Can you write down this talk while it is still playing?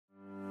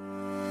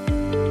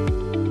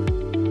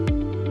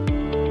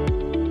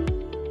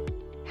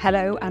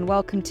Hello and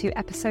welcome to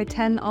episode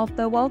 10 of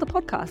the Wilder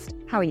podcast.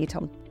 How are you,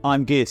 Tom?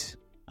 I'm good.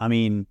 I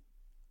mean,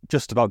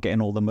 just about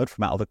getting all the mud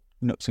from out of the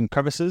nooks and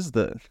crevices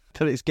that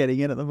it's getting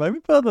in at the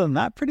moment. But other than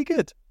that, pretty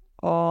good.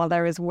 Oh,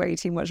 there is way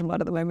too much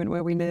mud at the moment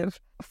where we live.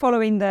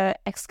 Following the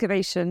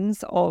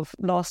excavations of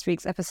last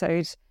week's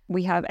episode,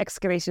 we have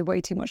excavated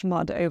way too much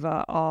mud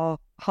over our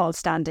hard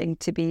standing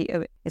to be,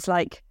 it's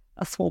like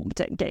a swamp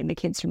getting the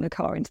kids from the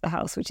car into the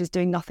house, which is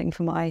doing nothing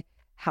for my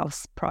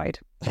house pride.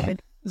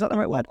 Is that the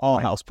right word?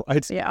 Our house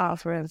pride. Yeah, our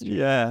house pride.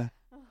 Yeah.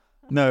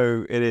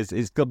 No, it is.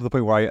 It's got to the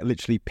point where I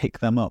literally pick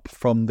them up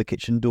from the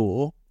kitchen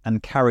door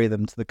and carry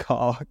them to the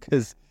car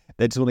because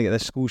they just want to get their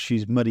school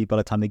shoes muddy by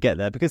the time they get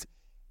there, because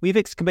we've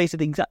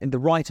excavated exactly the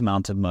right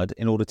amount of mud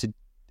in order to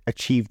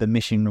achieve the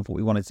mission of what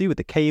we want to do with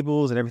the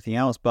cables and everything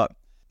else. But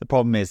the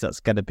problem is that's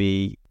going to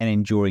be an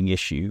enduring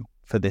issue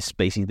for this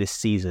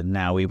season.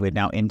 Now we're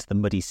now into the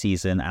muddy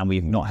season, and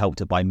we've not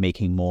helped it by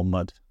making more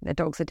mud. The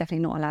dogs are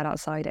definitely not allowed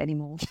outside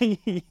anymore.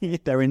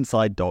 They're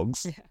inside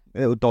dogs. Yeah.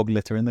 Little dog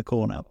litter in the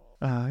corner.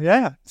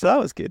 Yeah, so that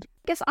was good.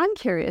 I guess I'm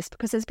curious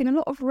because there's been a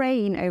lot of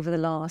rain over the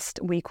last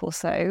week or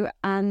so.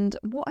 And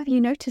what have you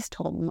noticed,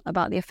 Tom,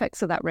 about the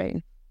effects of that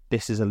rain?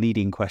 This is a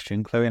leading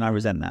question, Chloe, and I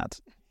resent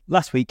that.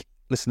 Last week,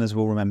 listeners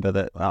will remember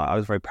that I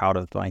was very proud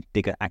of my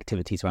digger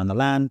activities around the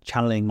land,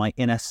 channeling my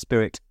inner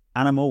spirit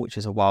animal, which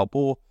is a wild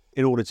boar,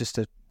 in order just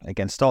to,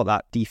 again, start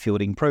that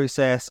defielding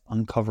process,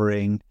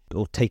 uncovering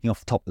or taking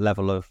off the top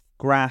level of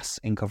grass,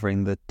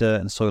 uncovering the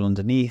dirt and soil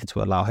underneath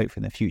to allow,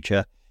 hopefully in the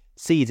future,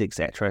 seeds,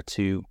 etc.,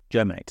 to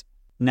germinate.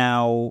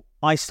 Now,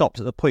 I stopped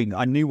at the point,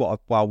 I knew what a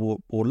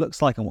wild boar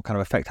looks like and what kind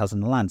of effect it has on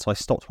the land, so I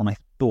stopped when I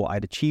thought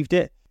I'd achieved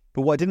it.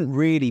 But what I didn't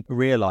really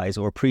realise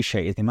or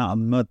appreciate is the amount of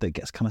mud that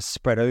gets kind of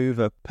spread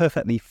over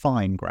perfectly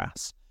fine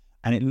grass.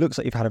 And it looks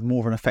like you've had more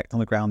of an effect on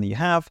the ground than you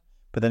have.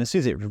 But then as soon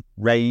as it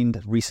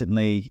rained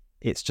recently,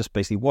 it's just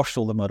basically washed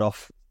all the mud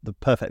off the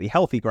perfectly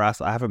healthy grass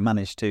that I haven't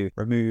managed to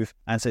remove.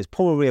 And so it's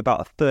probably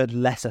about a third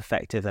less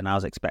effective than I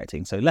was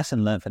expecting. So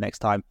lesson learned for next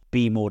time,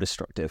 be more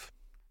destructive.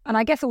 And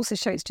I guess also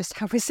shows just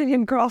how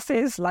resilient grass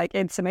is. Like,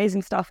 it's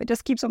amazing stuff. It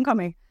just keeps on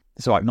coming.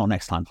 It's all right, not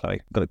next time,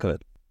 Chloe. Got it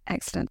covered.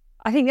 Excellent.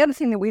 I think the other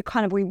thing that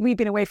we've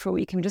been away for a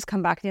week and we just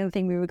come back. The other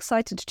thing we were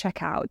excited to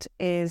check out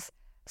is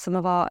some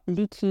of our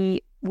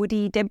leaky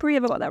woody debris.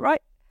 Have I got that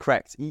right?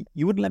 Correct.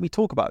 You wouldn't let me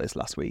talk about this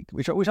last week,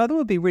 which I thought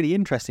would be really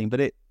interesting,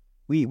 but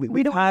we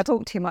don't want to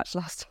talk too much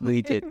last time.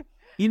 We did.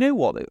 You know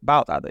what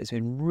about that? It's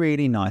been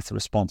really nice, the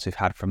response we've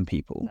had from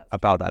people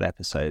about that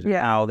episode.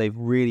 Yeah. How they've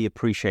really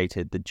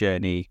appreciated the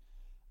journey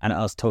and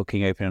us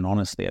talking open and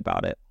honestly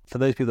about it. For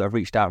those people that have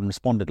reached out and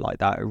responded like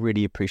that, I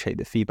really appreciate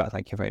the feedback.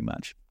 Thank you very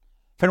much.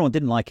 If anyone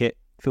didn't like it,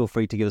 feel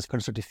free to give us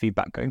constructive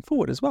feedback going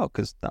forward as well,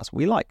 because that's what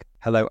we like.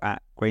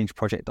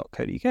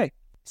 hello@grangeproject.co.uk.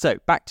 So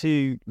back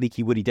to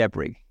leaky woody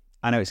debris.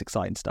 I know it's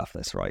exciting stuff,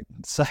 that's right.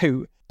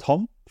 So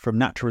Tom from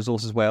Natural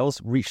Resources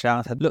Wales reached out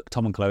and said, look,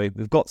 Tom and Chloe,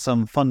 we've got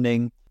some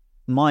funding.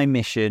 My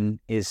mission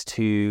is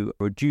to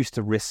reduce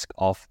the risk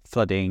of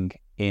flooding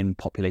in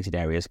populated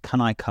areas. Can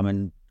I come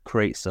and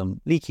create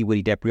some leaky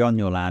woody debris on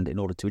your land in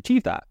order to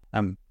achieve that?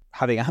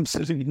 Having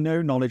absolutely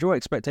no knowledge or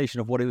expectation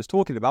of what he was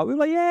talking about, we were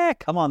like, yeah,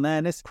 come on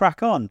then, let's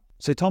crack on.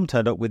 So Tom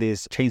turned up with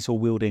his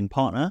chainsaw-wielding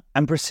partner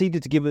and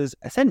proceeded to give us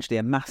essentially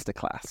a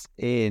masterclass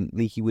in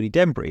leaky woody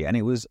debris, and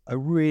it was a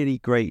really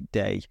great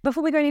day.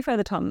 Before we go any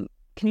further, Tom,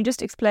 can you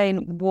just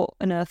explain what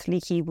on earth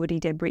leaky woody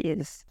debris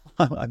is?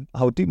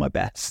 I'll do my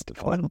best.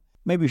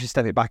 Maybe we should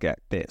step it back a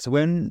bit. So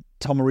when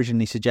Tom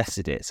originally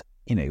suggested it,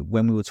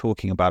 when we were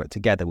talking about it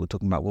together, we were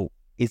talking about, well,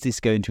 is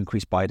this going to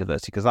increase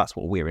biodiversity? Because that's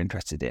what we're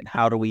interested in.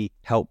 How do we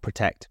help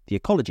protect the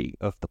ecology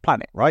of the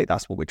planet, right?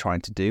 That's what we're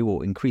trying to do,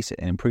 or increase it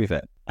and improve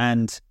it.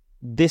 And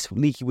this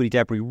leaky woody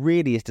debris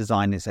really is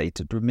designed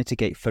to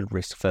mitigate flood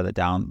risk further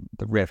down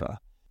the river.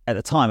 At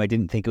the time, I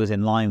didn't think it was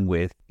in line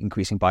with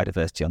increasing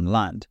biodiversity on the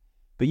land.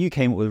 But you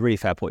came up with a really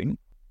fair point,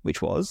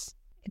 which was...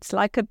 It's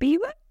like a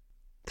beaver?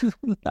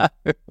 No.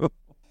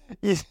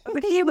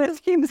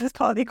 Humans as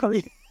part of the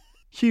ecology.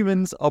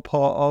 Humans are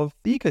part of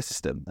the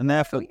ecosystem and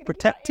therefore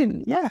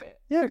protecting. Yeah,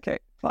 okay,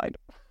 fine.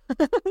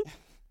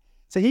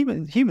 So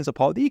humans are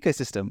part of the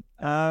ecosystem.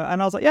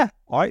 And I was like, yeah,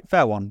 all right,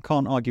 fair one.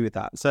 Can't argue with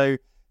that. So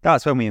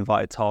that's when we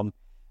invited Tom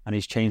and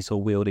his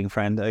chainsaw-wielding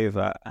friend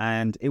over.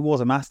 And it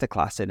was a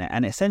masterclass in it.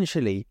 And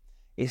essentially,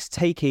 it's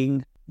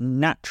taking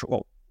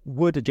natural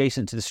wood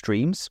adjacent to the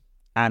streams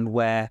and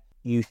where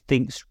you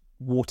think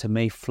water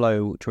may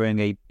flow during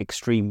a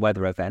extreme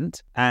weather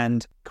event,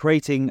 and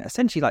creating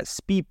essentially like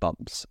speed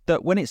bumps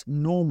that when it's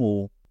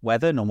normal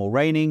weather, normal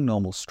raining,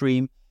 normal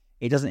stream,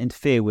 it doesn't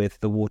interfere with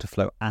the water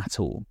flow at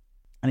all.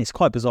 And it's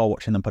quite bizarre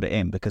watching them put it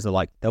in, because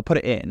they'll put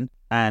it in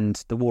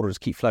and the water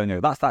just keep flowing over.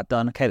 That's that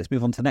done. Okay, let's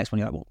move on to the next one.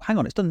 You're like, well, hang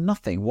on, it's done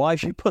nothing. Why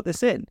should you put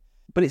this in?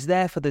 But it's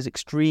there for those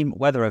extreme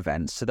weather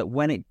events so that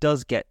when it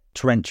does get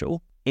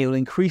torrential, it will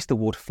increase the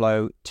water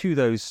flow to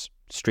those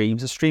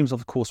streams. The streams,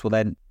 of course, will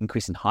then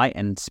increase in height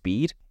and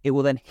speed. It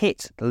will then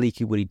hit the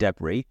leaky woody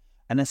debris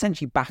and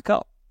essentially back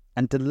up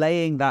and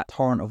delaying that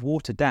torrent of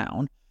water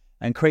down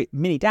and create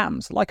mini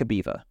dams like a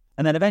beaver.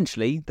 And then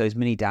eventually those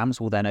mini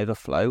dams will then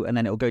overflow, and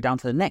then it will go down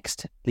to the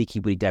next leaky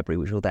woody debris,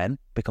 which will then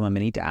become a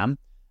mini dam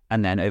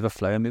and then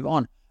overflow and move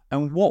on.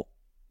 And what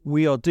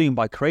we are doing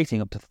by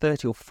creating up to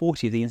 30 or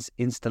 40 of these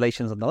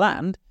installations on the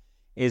land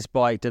is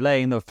by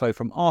delaying the flow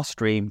from our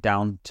stream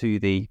down to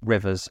the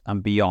rivers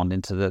and beyond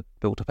into the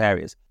built-up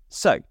areas.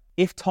 So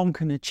if Tom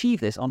can achieve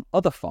this on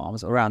other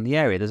farms around the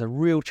area, there's a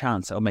real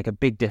chance it will make a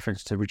big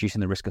difference to reducing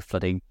the risk of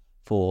flooding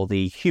for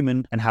the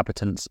human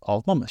inhabitants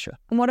of Monmouthshire.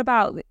 And what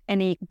about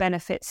any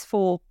benefits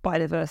for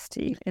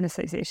biodiversity in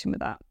association with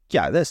that?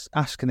 Yeah, let's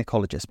ask an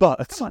ecologist.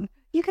 But come on,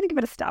 you're going to give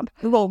it a stab.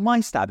 Well, my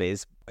stab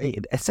is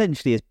it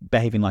essentially is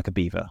behaving like a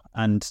beaver,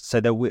 and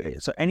so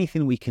so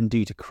anything we can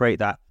do to create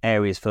that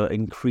areas for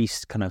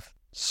increased kind of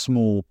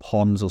small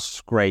ponds or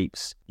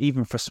scrapes,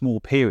 even for small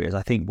periods,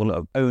 I think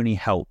will only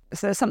help.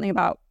 So there's something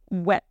about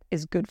wet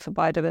is good for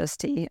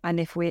biodiversity, and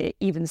if we're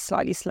even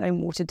slightly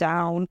slowing water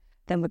down,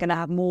 then we're going to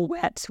have more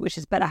wet, which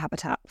is better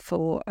habitat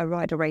for a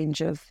wider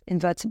range of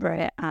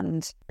invertebrate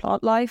and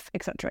plant life,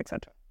 etc.,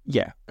 etc.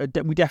 Yeah,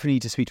 we definitely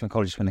need to speak to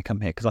ecologists when they come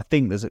here, because I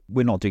think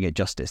we're not doing it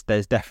justice.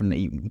 There's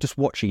definitely, just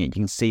watching it, you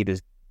can see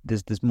there's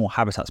more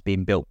habitats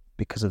being built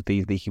because of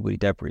these leaky woody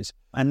debris.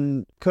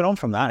 And coming on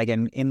from that,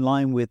 again, in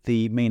line with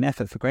the main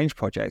effort for Grange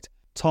Project,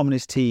 Tom and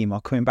his team are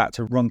coming back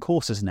to run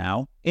courses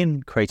now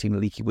in creating the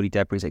leaky woody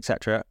debris,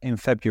 etc., in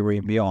February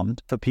and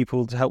beyond, for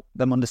people to help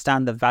them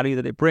understand the value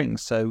that it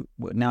brings. So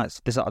now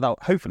that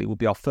hopefully will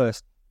be our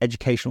first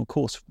educational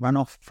course run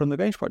off from the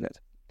Grange Project.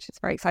 Which is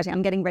very exciting.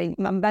 I'm getting ready.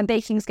 My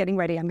baking's getting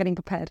ready. I'm getting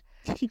prepared.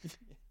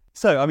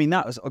 So, I mean,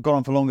 that was gone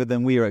on for longer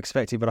than we were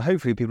expecting, but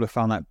hopefully people have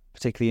found that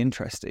particularly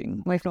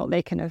interesting. Well, if not,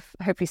 they can have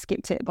hopefully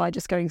skipped it by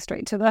just going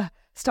straight to the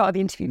start of the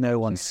interview. No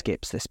one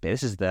skips this bit.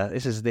 This is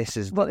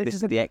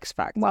the X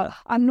factor. Well,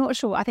 I'm not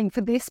sure. I think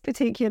for this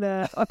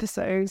particular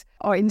episode,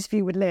 our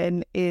interview with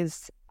Lynn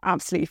is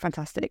absolutely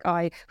fantastic.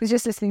 I was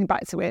just listening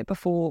back to it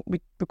before we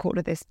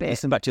recorded this bit.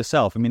 Listen back to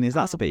yourself. I mean,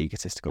 that's a bit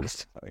egotistical.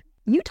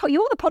 You're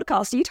the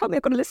podcaster. You told me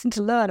I've got to listen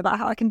to learn about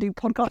how I can do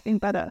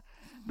podcasting better.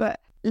 But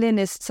Lynn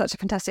is such a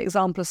fantastic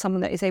example of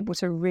someone that is able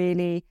to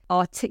really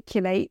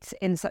articulate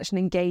in such an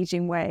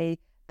engaging way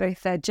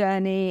both their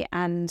journey,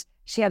 and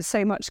she had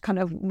so much kind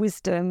of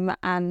wisdom,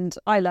 and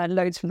I learned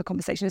loads from the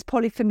conversation. It's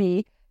probably, for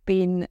me,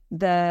 been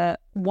the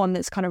one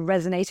that's kind of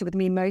resonated with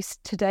me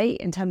most to date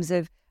in terms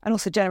of, and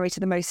also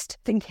generated the most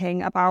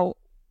thinking about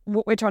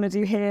what we're trying to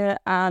do here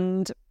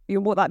and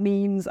what that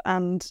means.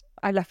 And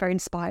I left very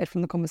inspired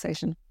from the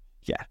conversation.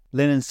 Yeah.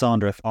 Lynn and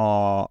Sandra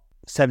are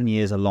 7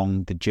 years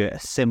along a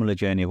similar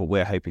journey of what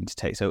we're hoping to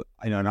take. So,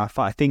 and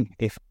I think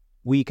if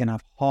we can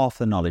have half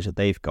the knowledge that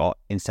they've got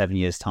in 7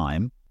 years'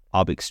 time,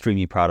 I'll be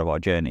extremely proud of our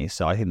journey.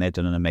 So I think they've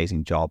done an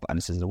amazing job, and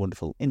this is a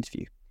wonderful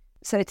interview.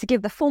 So to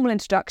give the formal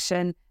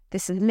introduction,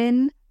 this is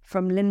Lynn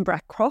from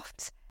Lynbreck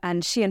Croft,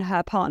 and she and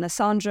her partner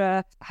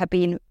Sandra have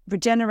been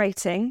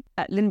regenerating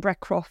at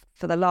Lynbreck Croft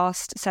for the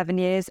last 7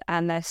 years,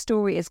 and their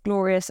story is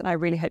glorious, and I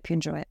really hope you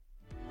enjoy it.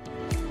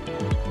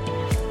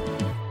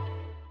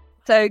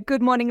 So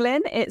good morning,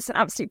 Lynn. It's an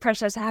absolute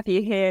pleasure to have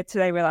you here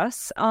today with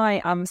us.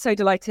 I am so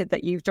delighted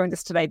that you've joined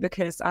us today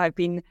because I've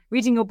been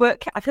reading your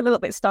book. I feel a little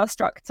bit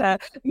starstruck to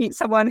meet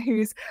someone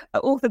who's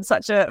authored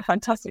such a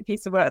fantastic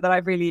piece of work that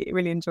I've really,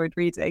 really enjoyed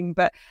reading.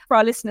 But for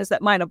our listeners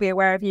that might not be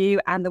aware of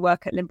you and the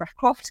work at Lynbreck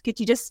Croft, could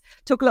you just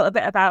talk a little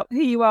bit about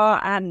who you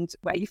are and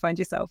where you find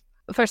yourself?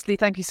 Firstly,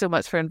 thank you so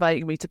much for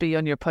inviting me to be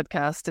on your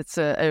podcast. It's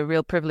a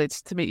real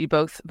privilege to meet you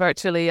both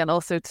virtually, and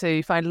also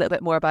to find a little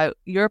bit more about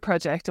your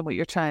project and what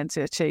you're trying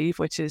to achieve,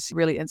 which is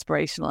really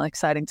inspirational and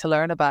exciting to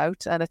learn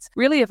about. And it's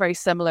really a very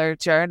similar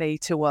journey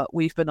to what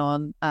we've been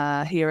on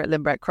here at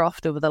Lynbreck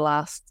Croft over the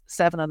last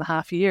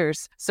 7.5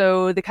 years.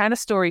 So the kind of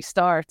story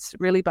starts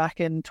really back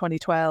in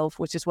 2012,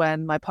 which is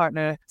when my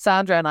partner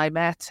Sandra and I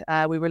met.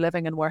 We were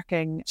living and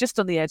working just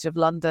on the edge of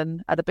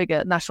London at a big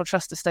National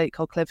Trust estate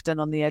called Clifton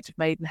on the edge of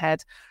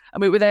Maidenhead.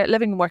 And we were there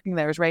living and working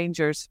there as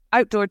rangers.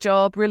 Outdoor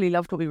job, really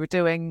loved what we were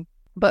doing,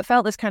 but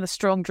felt this kind of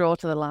strong draw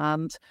to the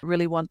land,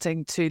 really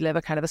wanting to live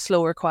a kind of a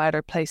slower,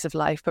 quieter place of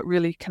life, but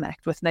really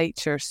connect with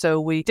nature.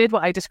 So we did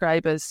what I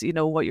describe as,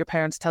 what your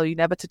parents tell you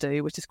never to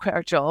do, which is quit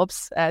our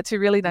jobs, 2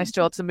 really nice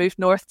jobs, and moved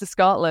north to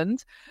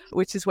Scotland,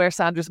 which is where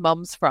Sandra's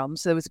mum's from.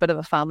 So there was a bit of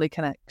a family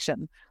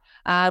connection.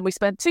 And we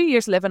spent 2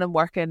 years living and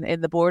working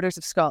in the borders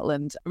of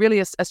Scotland,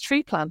 really as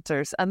tree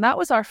planters. And that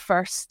was our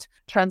first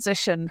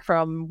transition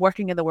from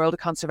working in the world of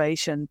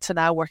conservation to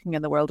now working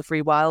in the world of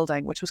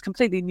rewilding, which was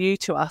completely new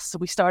to us. So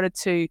we started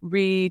to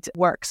read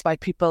works by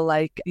people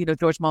like,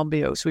 George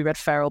Monbiot. So we read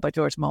Feral by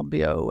George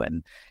Monbiot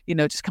and,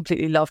 just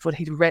completely loved what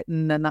he'd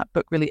written. And that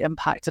book really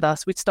impacted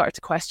us. We'd started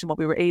to question what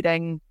we were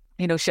eating,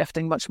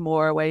 shifting much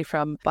more away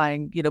from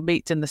buying,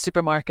 meat in the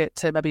supermarket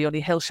to maybe only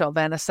hill shot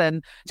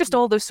venison, just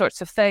all those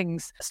sorts of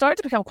things. Started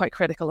to become quite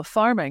critical of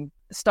farming.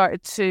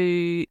 started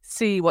to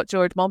see what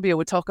George Monbiot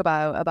would talk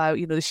about,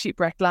 you know, the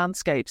sheep-wrecked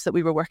landscapes that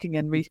we were working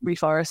in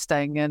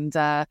reforesting.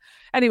 And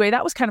anyway,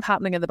 that was kind of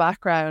happening in the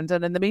background.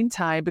 And in the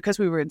meantime, because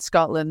we were in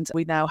Scotland,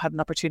 we now had an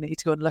opportunity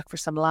to go and look for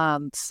some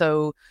land.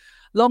 So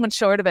long and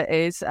short of it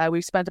is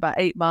we've spent about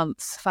 8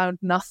 months, found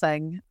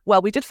nothing.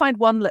 Well, we did find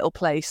one little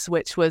place,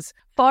 which was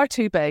far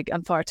too big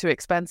and far too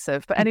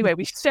expensive. But anyway,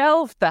 we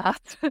shelved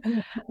that.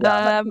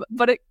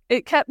 But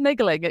it kept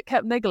niggling. It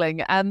kept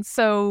niggling. And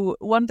so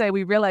one day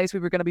we realised we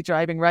were going to be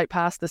driving right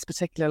past this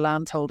particular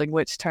land holding,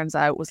 which turns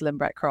out was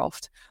Lynbreck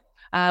Croft.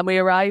 And we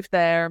arrived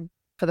there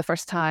for the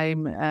first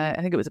time, I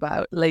think it was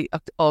about late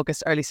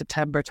August, early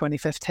September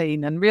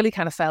 2015, and really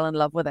kind of fell in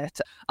love with it.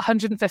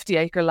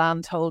 150-acre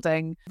land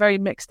holding, very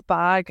mixed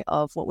bag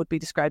of what would be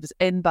described as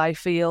in-by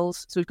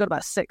fields. So we've got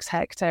about 6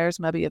 hectares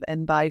maybe of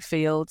in-by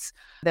fields.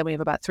 Then we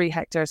have about 3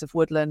 hectares of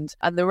woodland,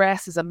 and the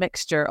rest is a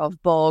mixture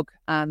of bog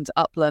and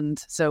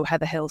upland, so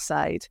heather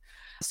hillside.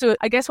 So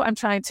I guess what I'm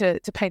trying to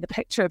paint a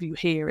picture of you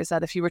here is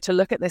that if you were to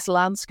look at this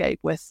landscape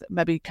with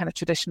maybe kind of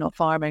traditional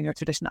farming or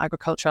traditional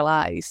agricultural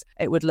eyes,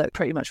 it would look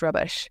pretty much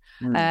rubbish.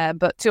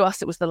 But to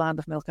us, it was the land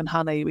of milk and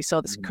honey. We saw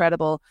this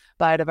incredible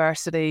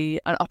biodiversity,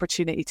 an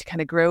opportunity to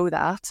kind of grow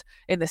that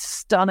in this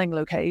stunning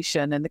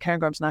location in the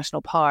Cairngorms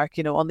National Park,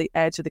 you know, on the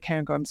edge of the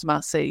Cairngorms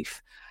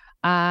Massif.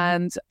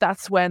 And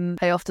that's when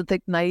I often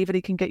think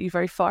naivety can get you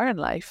very far in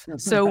life.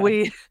 So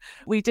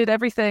we did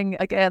everything,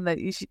 again, that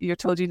you're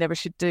told you never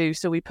should do.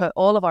 So we put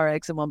all of our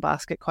eggs in one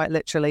basket, quite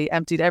literally,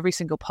 emptied every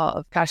single pot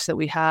of cash that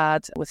we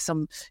had with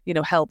some, you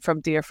know, help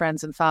from dear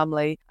friends and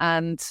family,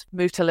 and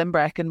moved to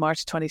Lynbreck in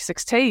March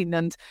 2016.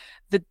 And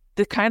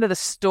the kind of the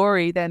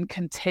story then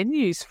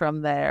continues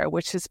from there,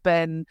 which has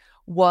been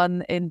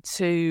one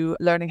into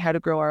learning how to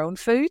grow our own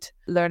food,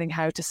 learning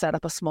how to set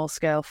up a small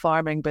scale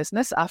farming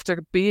business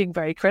after being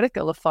very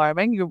critical of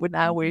farming.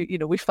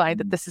 We find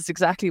that this is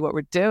exactly what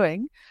we're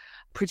doing,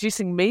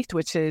 producing meat,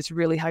 which is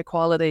really high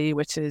quality,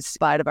 which is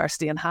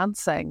biodiversity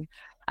enhancing.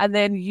 And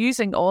then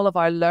using all of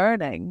our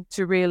learning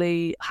to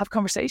really have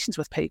conversations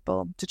with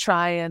people, to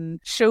try and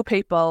show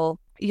people,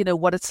 you know,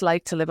 what it's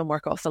like to live and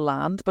work off the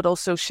land, but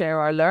also share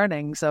our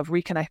learnings of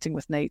reconnecting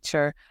with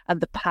nature and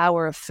the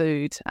power of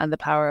food and the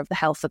power of the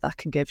health that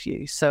can give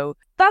you. So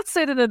that's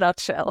it in a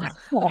nutshell.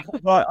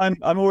 Well, I'm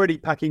already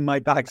packing my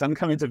bags. I'm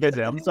coming to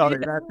visit. I'm sorry.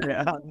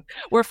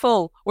 We're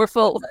full.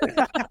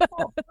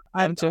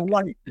 And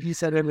like you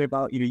said earlier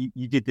about, you know,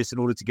 you did this in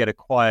order to get a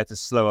quieter,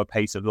 slower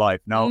pace of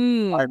life. Now,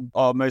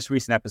 our most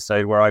recent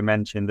episode where I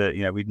mentioned that,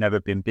 you know, we've never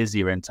been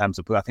busier in terms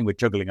of, I think we're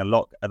juggling a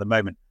lot at the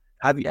moment.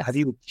 Have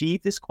you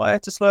achieved this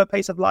quieter, slower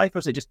pace of life, or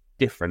is it just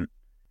different?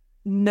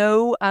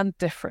 No, and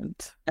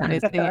different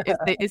is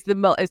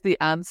the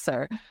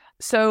answer.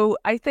 So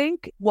I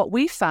think what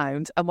we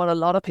found, and what a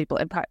lot of people,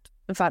 in fact,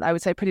 I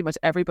would say pretty much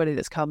everybody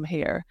that's come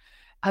here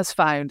has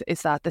found,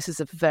 is that this is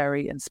a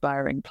very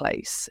inspiring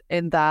place,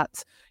 in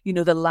that, you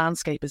know, the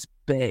landscape is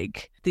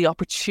big, the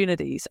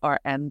opportunities are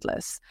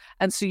endless.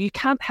 And so you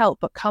can't help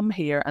but come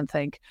here and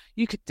think,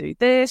 you could do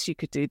this, you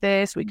could do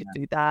this, we could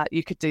do that,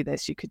 you could do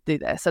this, you could do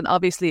this. And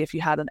obviously, if you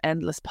had an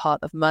endless pot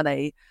of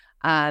money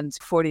and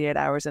 48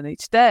 hours in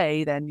each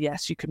day, then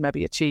yes, you could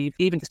maybe achieve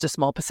even just a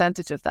small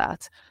percentage of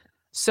that.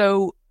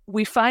 So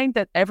we find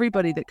that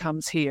everybody that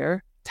comes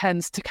here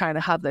tends to kind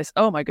of have this,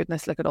 oh my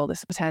goodness, look at all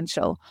this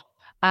potential.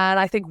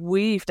 And I think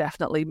we've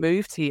definitely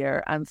moved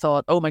here and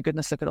thought, oh my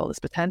goodness, look at all this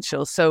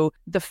potential. So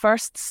the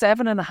first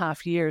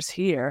 7.5 years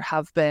here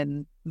have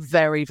been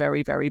very,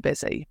 very, very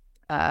busy.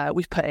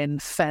 We've put in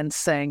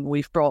fencing,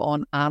 we've brought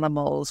on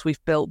animals,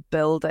 we've built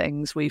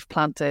buildings, we've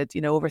planted, you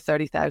know, over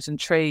 30,000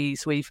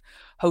 trees, we've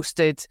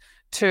hosted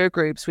tour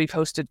groups, we've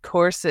hosted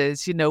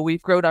courses, you know,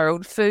 we've grown our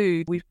own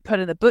food, we've put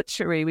in a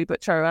butchery, we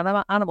butcher our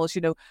own animals,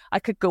 you know, I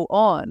could go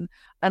on.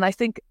 And I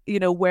think, you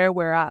know, where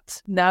we're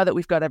at now that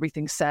we've got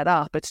everything set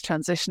up, it's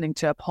transitioning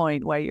to a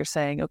point where you're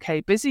saying,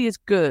 okay, busy is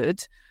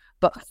good,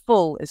 but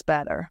full is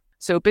better.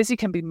 So busy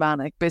can be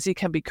manic, busy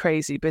can be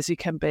crazy, busy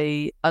can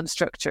be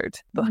unstructured,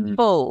 but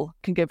full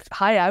can give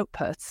high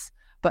outputs,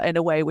 but in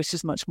a way which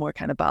is much more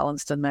kind of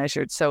balanced and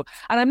measured. So,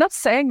 and I'm not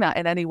saying that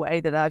in any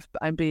way that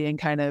I'm being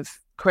kind of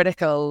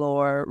critical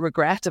or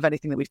regret of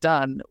anything that we've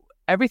done.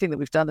 Everything that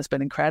we've done has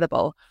been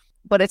incredible.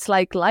 But it's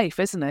like life,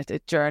 isn't it?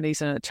 It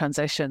journeys and it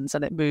transitions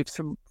and it moves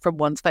from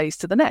one phase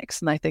to the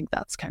next. And I think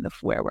that's kind of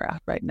where we're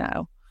at right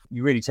now.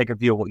 You really take a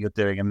view of what you're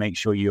doing and make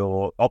sure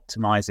you're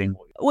optimizing.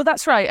 Well,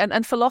 that's right.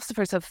 And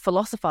philosophers have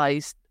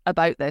philosophized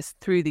about this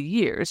through the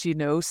years, you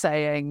know,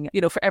 saying,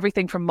 you know, for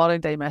everything from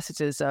modern day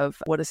messages of,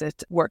 what is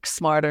it, work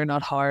smarter,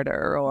 not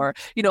harder, or,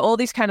 you know, all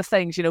these kind of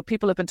things, you know,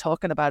 people have been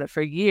talking about it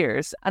for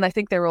years. And I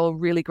think they're all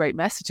really great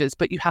messages,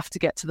 but you have to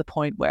get to the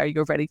point where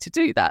you're ready to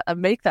do that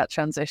and make that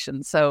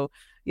transition. So,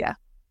 yeah.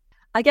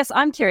 I guess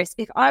I'm curious,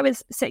 if I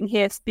was sitting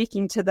here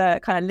speaking to the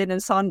kind of Lynn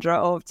and Sandra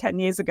of 10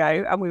 years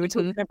ago, and we were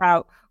talking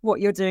about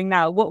what you're doing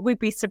now, what would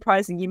be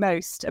surprising you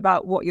most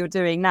about what you're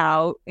doing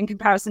now in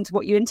comparison to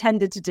what you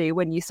intended to do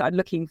when you started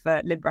looking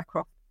for Lynbreck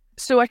Croft?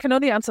 So I can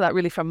only answer that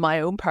really from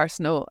my own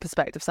personal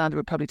perspective. Sandra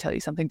would probably tell you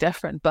something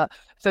different. But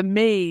for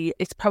me,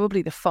 it's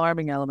probably the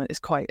farming element is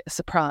quite a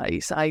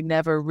surprise. I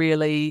never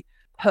really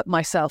put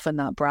myself in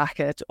that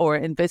bracket or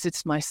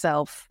envisaged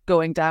myself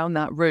going down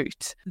that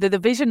route. The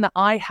vision that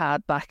I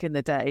had back in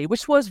the day,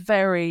 which was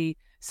very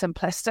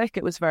simplistic,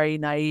 it was very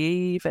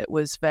naive, it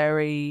was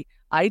very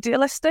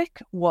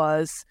idealistic,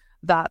 was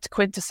that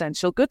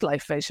quintessential good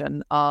life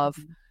vision of,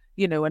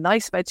 you know, a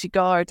nice veggie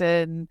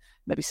garden,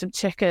 maybe some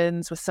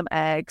chickens with some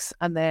eggs,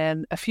 and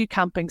then a few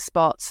camping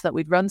spots that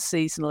we'd run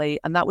seasonally,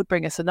 and that would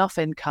bring us enough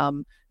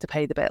income to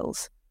pay the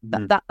bills.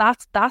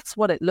 That's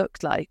what it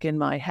looked like in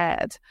my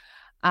head.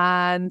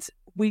 And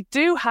we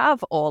don't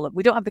have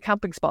the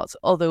camping spots,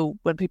 although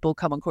when people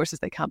come on courses,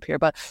 they camp here.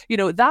 But, you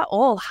know, that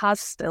all has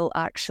still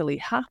actually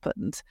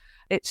happened.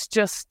 It's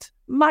just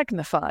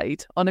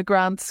magnified on a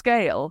grand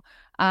scale.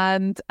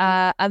 And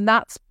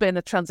that's been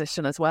a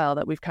transition as well,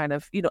 that we've kind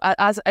of, you know,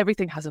 as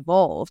everything has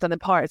evolved, and in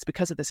part it's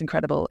because of this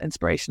incredible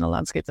inspirational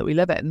landscape that we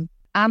live in.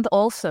 And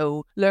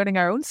also learning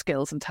our own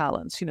skills and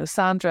talents. You know,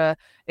 Sandra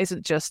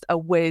isn't just a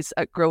whiz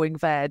at growing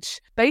veg.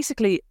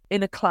 Basically,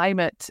 in a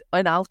climate,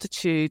 in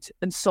altitude,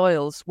 in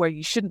soils where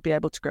you shouldn't be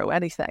able to grow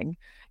anything,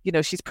 you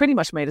know, she's pretty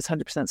much made us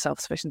 100%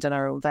 self-sufficient in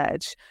our own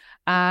veg.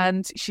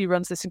 And she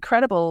runs this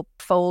incredible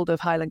fold of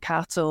Highland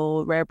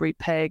cattle, rare breed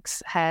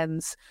pigs,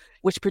 hens,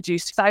 which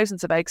produce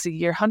thousands of eggs a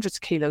year, hundreds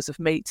of kilos of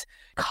meat,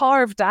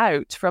 carved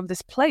out from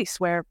this place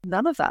where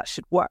none of that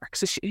should work.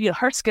 So she, you know,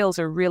 her skills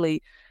are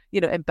really, you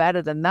know,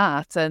 embedded in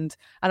that. And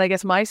I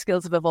guess my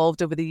skills have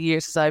evolved over the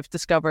years as I've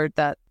discovered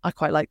that I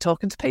quite like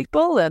talking to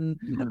people and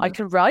I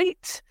can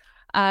write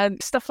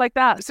and stuff like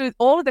that. So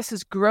all of this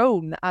has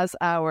grown as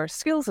our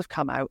skills have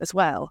come out as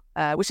well,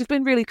 which has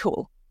been really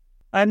cool.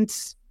 And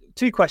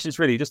two questions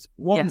really. Just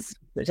one,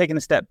 taking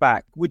a step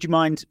back, would you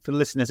mind for the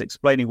listeners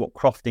explaining what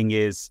crofting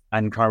is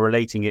and kind of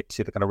relating it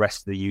to the kind of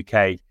rest of the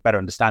UK, better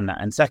understand that?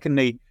 And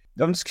secondly,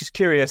 I'm just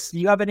curious, do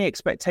you have any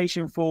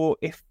expectation for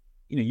if,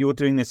 you know, you're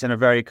doing this in a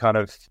very kind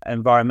of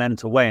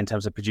environmental way in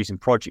terms of producing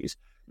produce.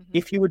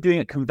 If you were doing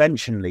it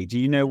conventionally, do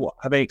you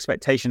have any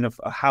expectation of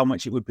how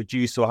much it would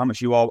produce or how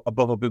much you are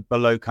above or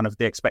below kind of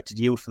the expected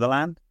yield for the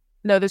land?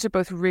 No, those are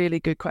both really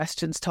good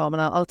questions, Tom,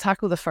 and I'll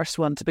tackle the first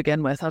one to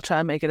begin with. I'll try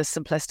and make it as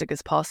simplistic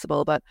as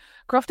possible, but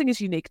crofting is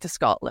unique to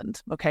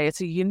Scotland, okay?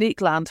 It's a unique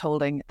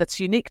landholding that's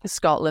unique to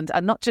Scotland,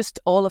 and not just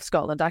all of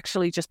Scotland,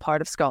 actually just part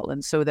of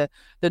Scotland. So the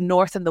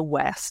north and the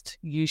west,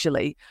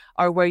 usually,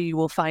 are where you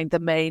will find the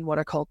main, what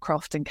are called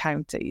crofting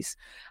counties.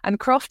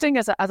 And crofting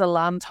as a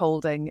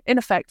landholding, in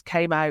effect,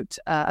 came out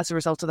as a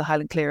result of the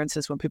Highland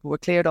clearances when people were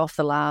cleared off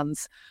the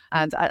lands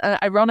and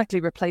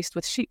ironically replaced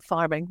with sheep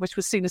farming, which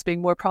was seen as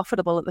being more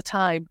profitable at the time.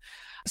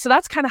 So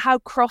that's kind of how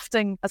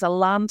crofting as a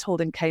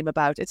landholding came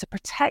about. It's a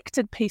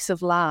protected piece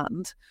of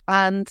land,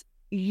 and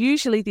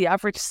usually the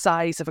average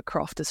size of a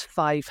croft is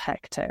 5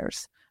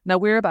 hectares. Now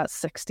we're about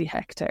 60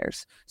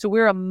 hectares. So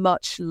we're a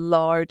much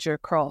larger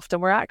croft,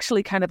 and we're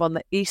actually kind of on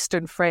the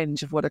eastern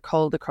fringe of what are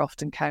called the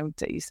crofting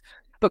counties.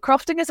 But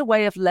crofting as a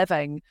way of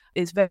living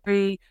is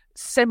very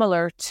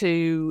similar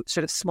to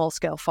sort of small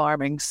scale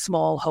farming,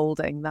 small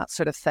holding, that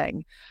sort of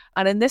thing.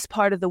 And in this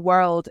part of the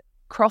world,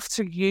 crofts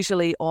are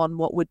usually on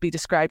what would be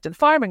described in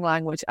farming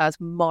language as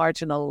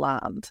marginal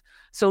land.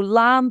 So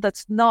land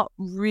that's not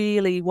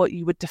really what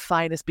you would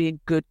define as being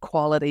good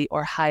quality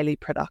or highly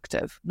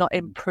productive, not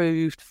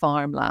improved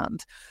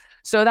farmland.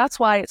 So that's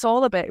why it's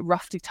all a bit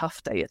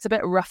roughy-tufty. It's a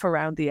bit rough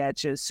around the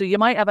edges. So you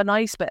might have a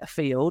nice bit of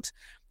field.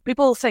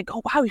 People think,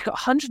 oh, wow, you've got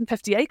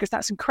 150 acres.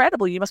 That's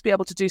incredible. You must be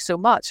able to do so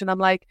much. And I'm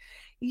like,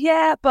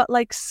 yeah, but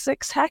like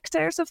 6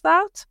 hectares of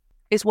that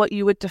is what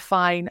you would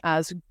define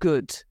as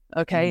good,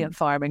 okay, in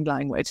farming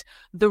language.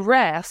 The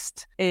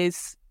rest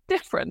is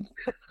different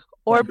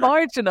or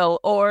marginal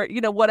or,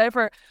 you know,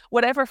 whatever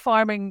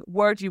farming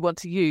word you want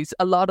to use,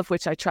 a lot of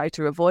which I try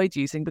to avoid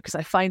using because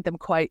I find them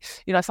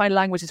quite, you know, I find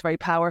language is very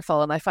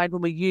powerful. And I find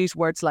when we use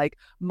words like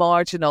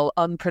marginal,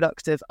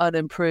 unproductive,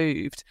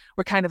 unimproved,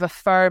 we're kind of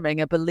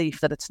affirming a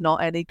belief that it's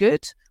not any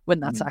good when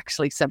that's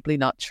actually simply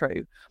not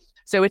true.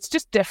 So it's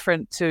just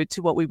different to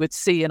what we would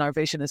see in our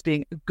vision as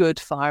being good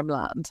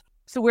farmland.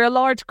 So we're a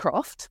large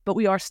croft, but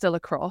we are still a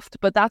croft.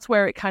 But that's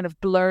where it kind of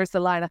blurs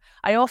the line.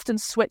 I often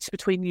switch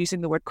between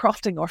using the word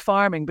crofting or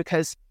farming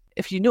because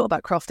if you know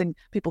about crofting,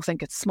 people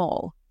think it's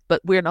small.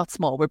 But we're not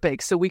small, we're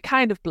big. So we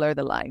kind of blur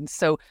the lines.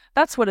 So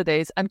that's what it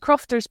is. And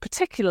crofters,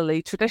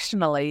 particularly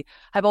traditionally,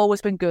 have always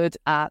been good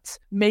at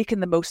making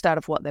the most out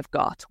of what they've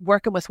got,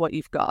 working with what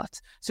you've got.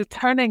 So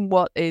turning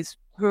what is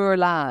poor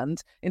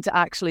land into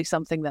actually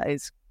something that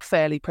is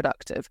fairly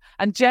productive.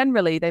 And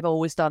generally, they've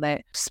always done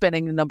it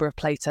spinning a number of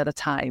plates at a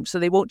time. So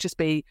they won't just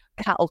be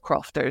cattle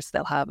crofters.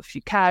 They'll have a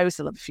few cows,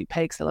 they'll have a few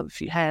pigs, they'll have a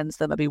few hens,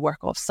 they'll maybe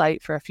work off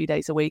site for a few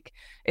days a week.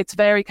 It's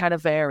very kind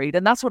of varied.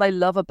 And that's what I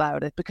love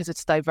about it because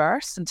it's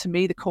diverse. And to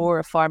me, the core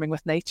of farming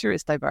with nature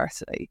is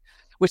diversity,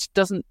 which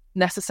doesn't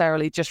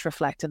necessarily just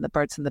reflect in the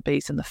birds and the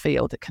bees in the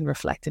field. It can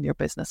reflect in your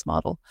business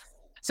model.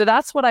 So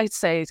that's what I'd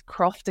say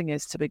crofting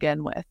is to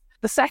begin with.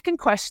 The second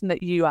question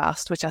that you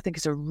asked, which I think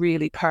is a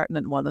really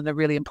pertinent one and a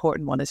really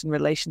important one, is in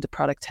relation to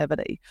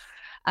productivity.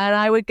 And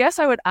I would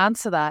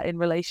answer that in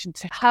relation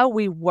to how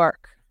we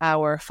work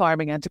our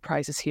farming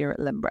enterprises here at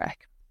Lynbreck.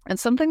 And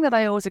something that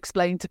I always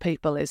explain to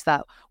people is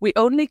that we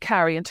only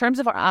carry, in terms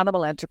of our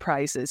animal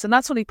enterprises, and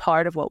that's only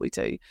part of what we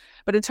do,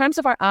 but in terms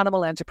of our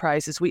animal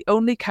enterprises, we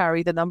only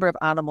carry the number of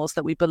animals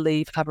that we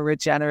believe have a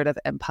regenerative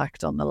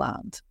impact on the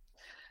land.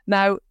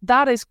 Now,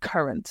 that is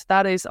current.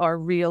 That is our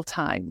real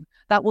time.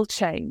 That will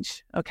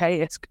change,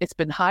 okay? It's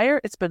been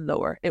higher, it's been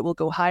lower. It will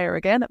go higher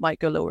again, it might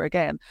go lower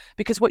again.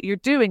 Because what you're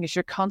doing is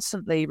you're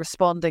constantly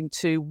responding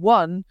to,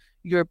 one,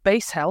 your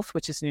base health,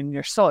 which is in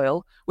your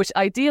soil, which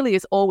ideally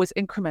is always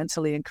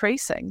incrementally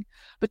increasing.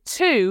 But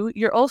two,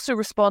 you're also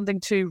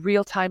responding to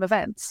real-time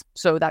events.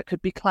 So that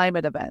could be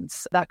climate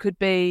events. That could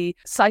be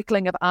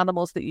cycling of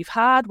animals that you've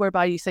had,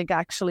 whereby you think,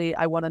 actually,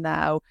 I want to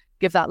now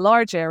give that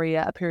large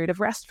area a period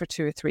of rest for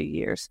 2 or 3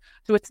 years.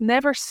 So it's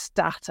never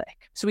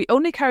static. So we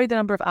only carry the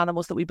number of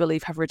animals that we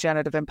believe have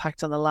regenerative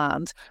impact on the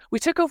land. We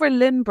took over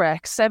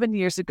Lynbreck 7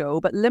 years ago,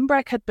 but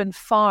Lynbreck had been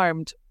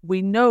farmed,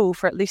 we know,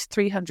 for at least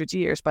 300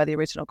 years by the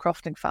original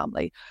crofting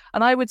family.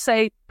 And I would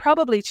say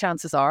probably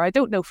chances are, I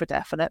don't know for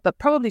definite, but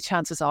probably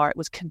chances are it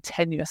was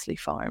continuously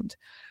farmed.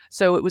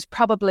 So it was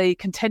probably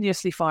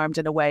continuously farmed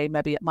in a way,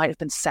 maybe it might have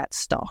been set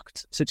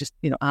stocked. So just,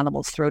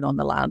 animals thrown on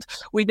the land.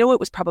 We know it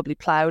was probably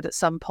ploughed at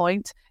some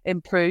point,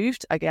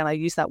 improved. Again, I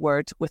use that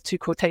word with 2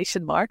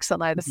 quotation marks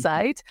on either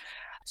side.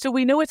 So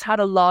we know it's had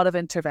a lot of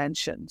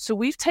intervention. So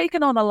we've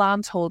taken on a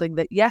land holding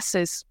that, yes,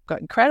 has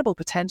got incredible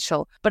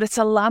potential, but it's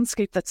a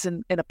landscape that's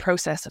in a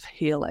process of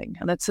healing.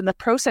 And it's in the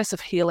process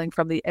of healing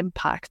from the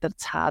impact that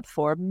it's had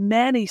for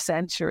many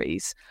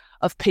centuries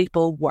of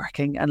people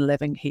working and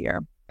living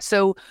here.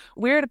 So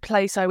we're at a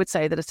place, I would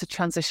say, that it's a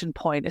transition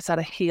point. It's at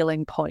a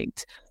healing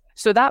point.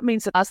 So that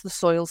means that as the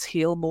soils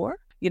heal more,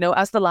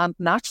 as the land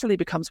naturally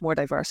becomes more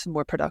diverse and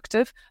more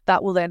productive,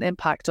 that will then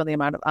impact on the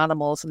amount of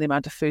animals and the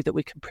amount of food that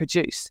we can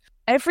produce.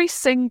 Every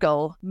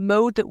single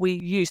mode that we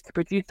use to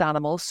produce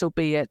animals, so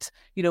be it,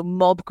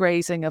 mob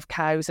grazing of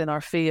cows in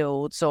our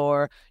fields,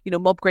 or,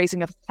 mob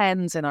grazing of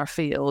hens in our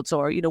fields,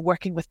 or,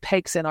 working with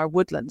pigs in our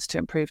woodlands to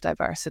improve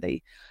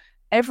diversity.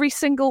 Every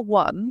single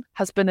one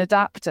has been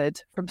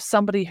adapted from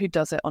somebody who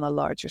does it on a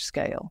larger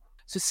scale.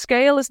 So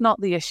scale is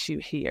not the issue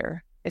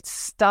here. It's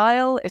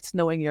style, it's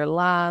knowing your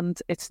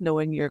land, it's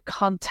knowing your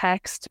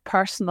context,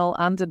 personal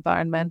and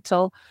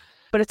environmental,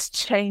 but it's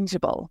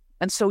changeable.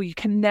 And so you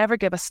can never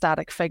give a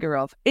static figure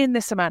of, in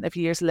this amount of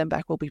years,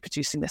 Lynbreck will be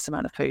producing this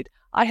amount of food.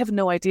 I have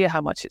no idea how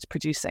much it's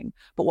producing.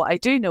 But what I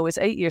do know is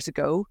 8 years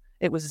ago,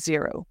 it was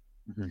 0.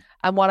 Mm-hmm.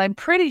 And what I'm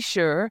pretty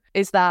sure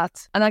is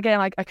that, and again,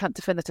 I can't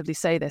definitively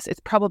say this, it's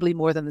probably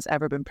more than has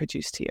ever been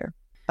produced here.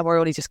 And we're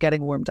only just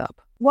getting warmed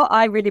up. What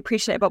I really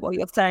appreciate about what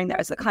you're saying there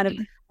is the kind of,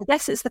 I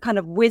guess it's the kind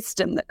of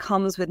wisdom that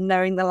comes with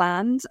knowing the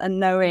land and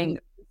knowing,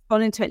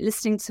 responding to it,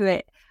 listening to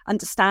it,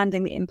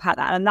 understanding the impact.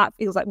 And that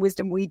feels like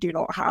wisdom we do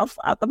not have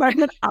at the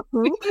moment at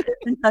all,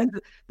 in terms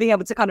of being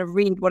able to kind of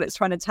read what it's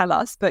trying to tell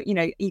us. But,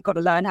 you've got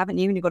to learn, haven't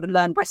you? And you've got to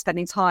learn by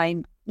spending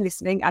time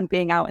listening and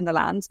being out in the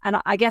land. And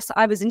I guess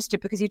I was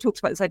interested because you talked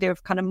about this idea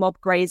of kind of mob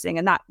grazing,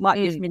 and that might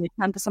be a familiar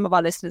term for some of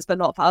our listeners, but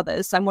not for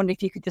others. So I'm wondering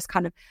if you could just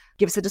kind of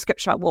give us a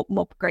description of what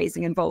mob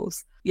grazing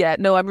involves. Yeah,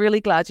 no, I'm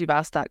really glad you've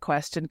asked that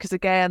question, because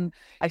again,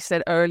 I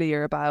said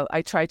earlier about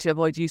I try to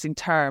avoid using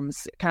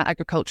terms, kind of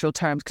agricultural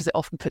terms, because it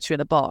often puts you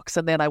in a box.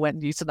 And then I went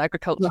and used an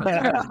agricultural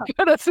term to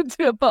put us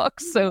into a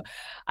box. So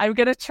I'm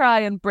going to try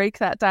and break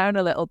that down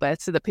a little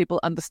bit so that people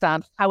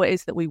understand how it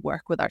is that we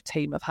work with our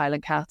team of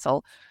Highland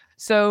cattle.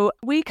 So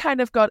we kind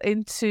of got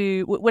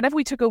into, whenever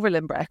we took over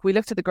Lynbreck, we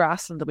looked at the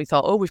grassland and we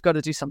thought, oh, we've got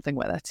to do something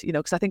with it,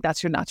 because I think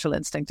that's your natural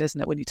instinct,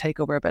 isn't it, when you take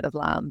over a bit of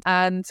land.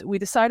 And we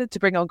decided to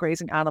bring on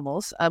grazing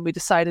animals, and we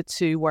decided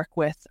to work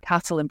with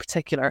cattle in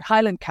particular,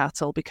 Highland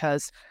cattle,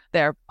 because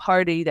they're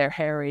hardy, they're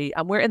hairy,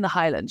 and we're in the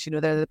Highlands,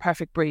 they're the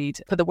perfect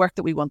breed for the work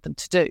that we want them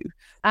to do.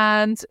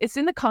 And it's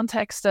in the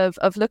context of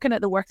looking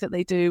at the work that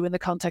they do, in the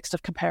context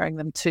of comparing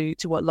them to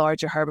what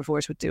larger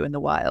herbivores would do in the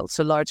wild.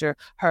 So larger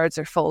herds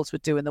or foals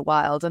would do in the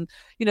wild. And,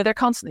 they're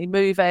constantly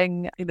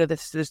moving.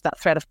 There's that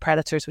threat of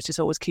predators, which is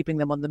always keeping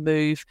them on the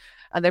move.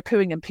 And they're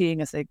pooing and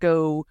peeing as they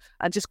go.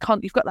 And just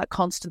you've got that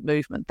constant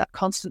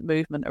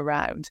movement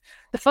around.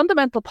 The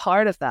fundamental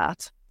part of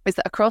that is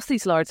that across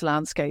these large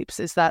landscapes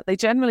is that they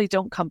generally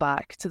don't come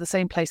back to the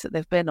same place that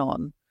they've been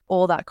on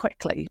all that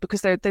quickly,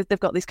 because they've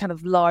got these kind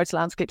of large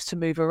landscapes to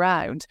move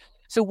around.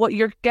 So what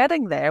you're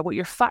getting there, what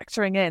you're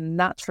factoring in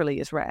naturally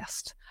is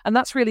rest. And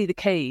that's really the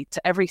key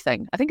to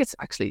everything. I think it's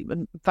actually,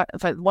 in fact,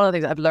 one of the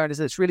things that I've learned is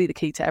that it's really the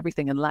key to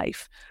everything in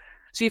life.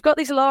 So you've got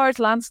these large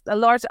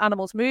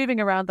animals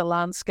moving around the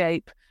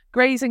landscape,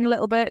 grazing a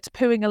little bit,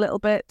 pooing a little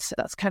bit.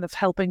 That's kind of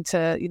helping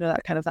to,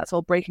 that's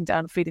all breaking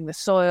down, feeding the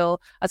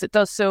soil. As it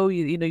does so,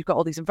 you've got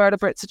all these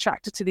invertebrates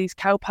attracted to these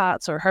cow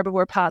pats or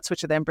herbivore pats,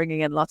 which are then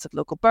bringing in lots of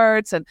local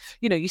birds. And,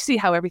 you see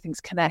how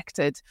everything's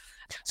connected.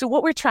 So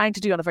what we're trying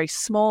to do on a very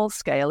small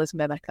scale is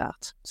mimic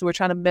that. So we're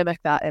trying to mimic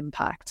that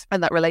impact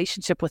and that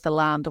relationship with the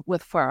land,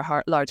 for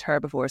our large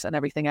herbivores and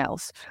everything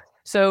else.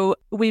 So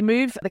we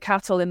move the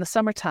cattle in the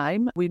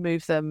summertime. We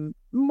move them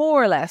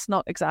more or less,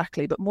 not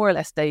exactly, but more or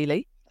less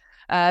daily.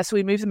 So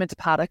we move them into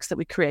paddocks that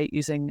we create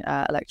using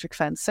electric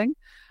fencing.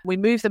 We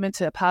move them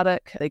into a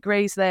paddock. They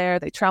graze there.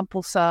 They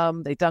trample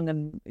some. They dung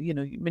and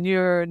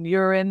manure and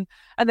urine,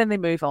 and then they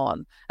move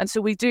on. And so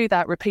we do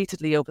that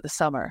repeatedly over the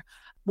summer.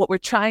 What we're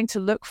trying to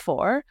look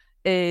for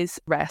is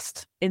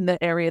rest in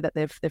the area that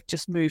they've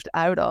just moved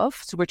out of.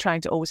 So we're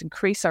trying to always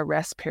increase our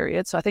rest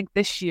period. So I think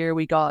this year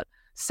we got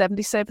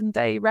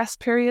 77-day rest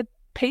period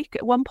peak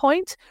at one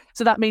point.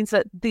 So that means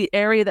that the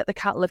area that the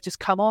cattle have just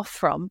come off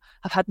from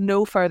have had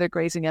no further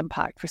grazing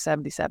impact for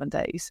 77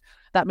 days.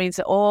 That means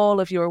that all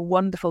of your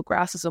wonderful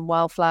grasses and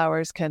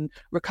wildflowers can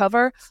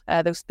recover.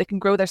 They can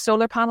grow their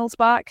solar panels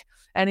back.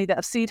 Any that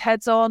have seed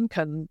heads on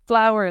can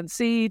flower and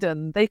seed,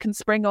 and they can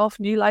spring off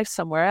new life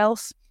somewhere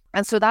else.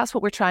 And so that's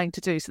what we're trying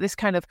to do. So this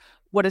kind of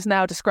what is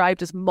now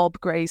described as mob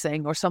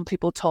grazing, or some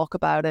people talk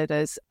about it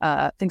as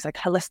things like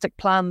holistic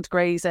planned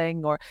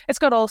grazing, or it's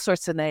got all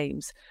sorts of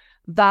names.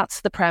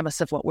 That's the premise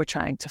of what we're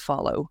trying to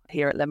follow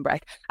here at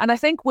Lynbreck. And I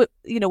think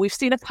we've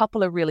seen a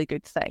couple of really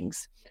good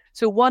things.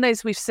 So one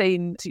is we've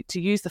seen,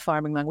 to use the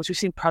farming language, we've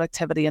seen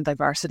productivity and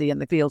diversity in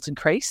the fields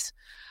increase.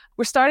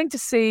 We're starting to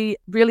see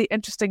really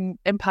interesting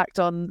impact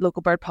on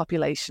local bird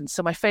populations.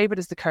 So my favourite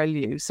is the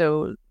curlew.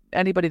 So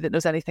anybody that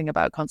knows anything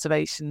about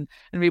conservation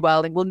and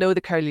rewilding will know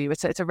the curlew.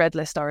 It's a red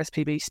list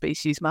RSPB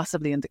species,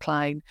 massively in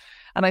decline.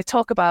 And I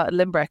talk about at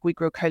Lynbreck, we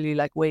grow curlew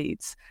like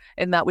weeds,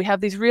 in that we have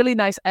these really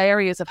nice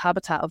areas of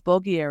habitat, of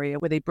boggy area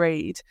where they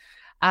breed.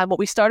 And what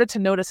we started to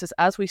notice is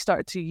as we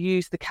started to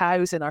use the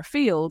cows in our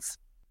fields,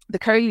 the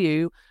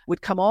curlew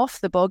would come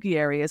off the boggy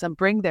areas and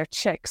bring their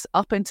chicks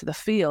up into the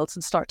fields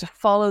and start to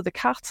follow the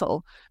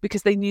cattle,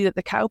 because they knew that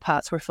the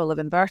cowpats were full of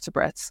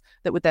invertebrates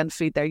that would then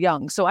feed their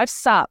young. So I've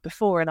sat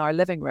before in our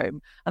living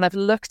room and I've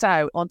looked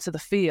out onto the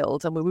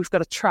field, and we've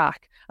got a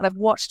track, and I've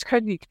watched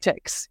curlew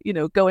chicks,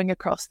 going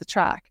across the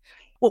track.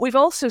 What we've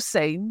also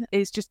seen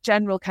is just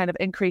general kind of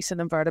increase in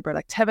invertebrate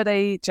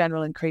activity,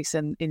 general increase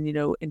in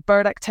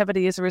bird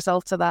activity as a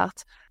result of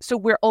that. So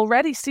we're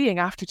already seeing,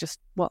 after just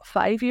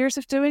 5 years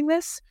of doing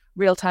this,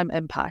 real-time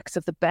impacts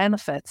of the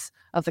benefits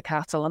of the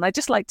cattle. And I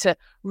just like to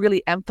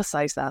really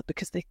emphasize that,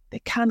 because they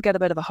can get a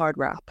bit of a hard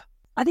rap.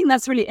 I think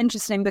that's really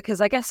interesting,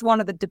 because I guess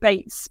one of the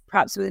debates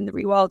perhaps within the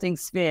rewilding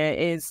sphere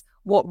is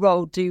what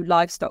role do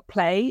livestock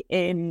play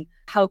in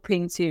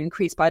helping to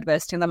increase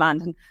biodiversity on the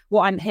land? And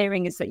what I'm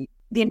hearing is that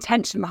the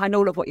intention behind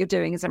all of what you're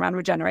doing is around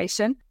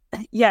regeneration.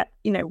 Yet,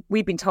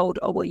 we've been told,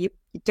 you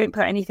don't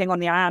put anything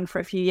on the land for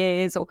a few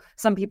years. Or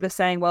some people are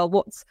saying, well,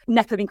 what's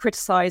NEPA been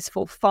criticised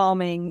for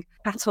farming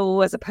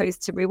cattle as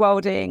opposed to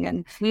rewilding?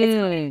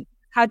 And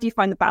how do you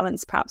find the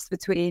balance perhaps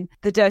between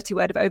the dirty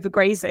word of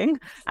overgrazing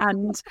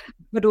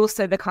but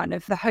also the kind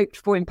of the hoped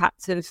for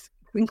impact of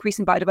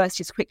increasing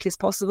biodiversity as quickly as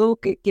possible,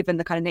 given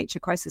the kind of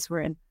nature crisis we're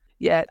in?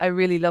 Yeah, I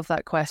really love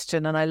that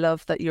question, and I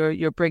love that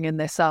you're bringing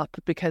this up,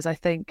 because I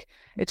think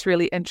it's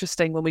really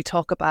interesting when we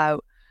talk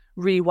about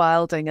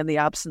rewilding in the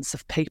absence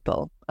of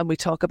people, and we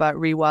talk about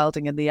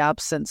rewilding in the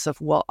absence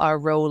of what our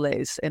role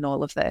is in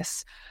all of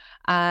this.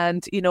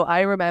 And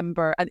I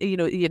remember, and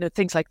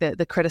things like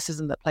the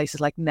criticism that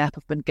places like NEP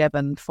have been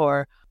given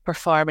for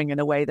farming in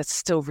a way that's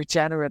still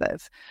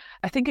regenerative.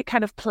 I think it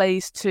kind of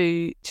plays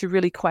to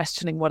really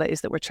questioning what it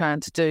is that we're trying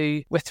to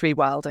do with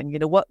rewilding.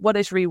 What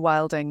is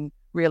rewilding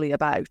really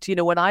about?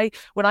 When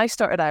I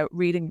started out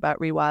reading about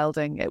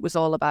rewilding, it was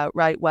all about,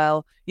 right,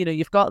 well,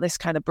 you've got this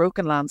kind of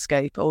broken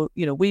landscape.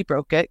 We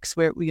broke it because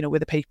we're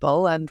the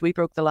people, and we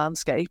broke the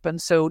landscape.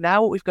 And so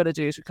now what we've got to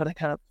do is we've got to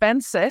kind of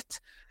fence it,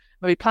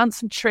 maybe plant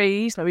some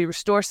trees, maybe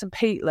restore some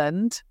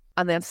peatland,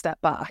 and then step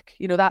back.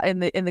 That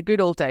in the good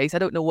old days, I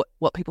don't know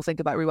what people think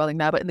about rewilding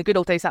now, but in the good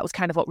old days, that was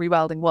kind of what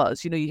rewilding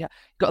was. You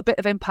got a bit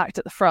of impact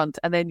at the front,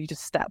 and then you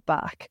just step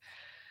back.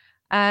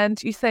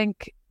 And you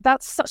think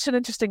that's such an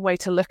interesting way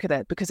to look at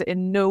it, because it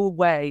in no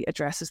way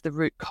addresses the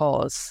root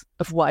cause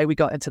of why we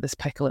got into this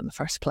pickle in the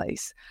first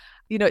place.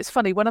 It's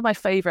funny, one of my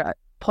favourite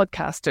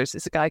podcasters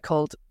is a guy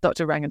called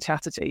Dr. Rangan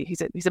Chatterjee.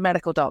 He's a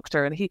medical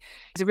doctor, and he's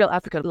a real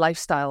advocate of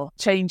lifestyle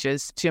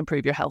changes to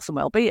improve your health and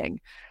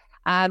well-being.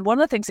 And one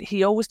of the things that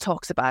he always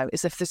talks about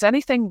is if there's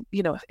anything,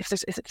 if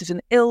there's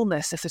an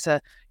illness, if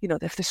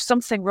there's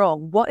something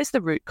wrong, what is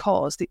the root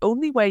cause? The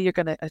only way you're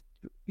going to,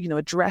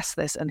 address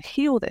this and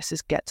heal this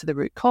is get to the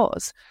root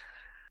cause.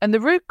 And the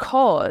root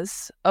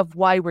cause of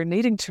why we're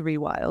needing to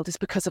rewild is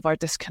because of our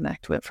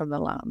disconnect from the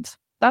land.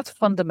 That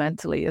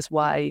fundamentally is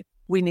why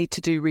we need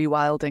to do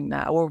rewilding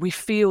now, or we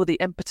feel the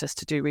impetus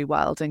to do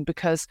rewilding,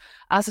 because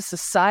as a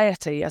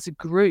society, as a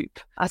group,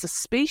 as a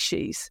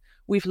species,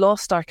 we've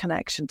lost our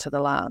connection to the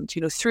land,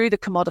 through the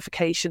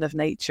commodification of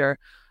nature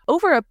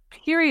over a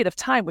period of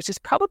time, which is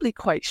probably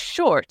quite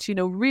short,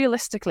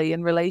 realistically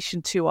in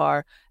relation to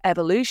our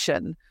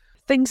evolution.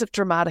 things have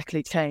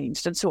dramatically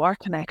changed. And so our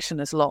connection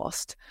is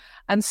lost.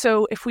 And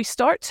so if we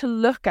start to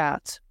look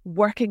at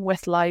working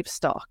with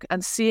livestock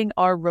and seeing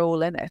our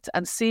role in it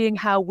and seeing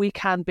how we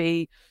can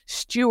be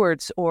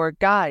stewards or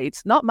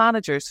guides, not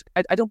managers.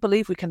 I don't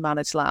believe we can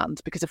manage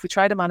land, because if we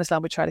try to manage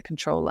land, we try to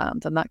control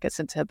land, and that gets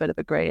into a bit of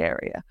a grey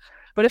area.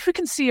 But if we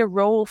can see a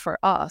role for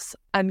us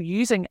and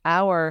using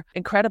our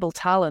incredible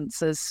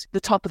talents as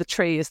the top of the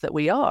tree as that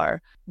we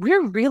are,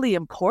 we're really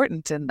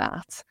important in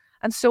that.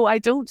 And so I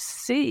don't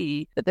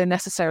see that there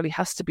necessarily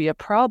has to be a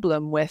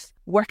problem with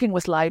working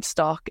with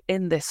livestock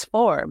in this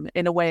form,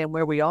 in a way in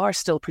where we are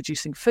still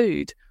producing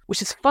food,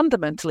 which is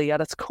fundamentally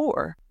at its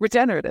core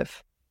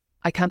regenerative.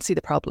 I can't see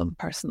the problem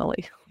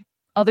personally.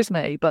 Others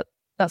may, but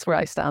that's where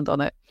I stand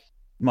on it.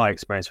 My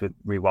experience with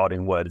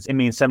rewilding words, it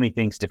means so many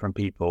things to different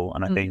people.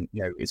 And I think,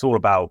 it's all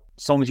about,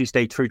 as long as you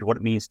stay true to what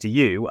it means to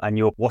you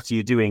and what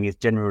you're doing is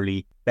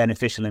generally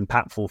beneficial,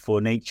 impactful for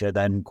nature,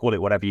 then call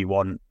it whatever you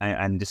want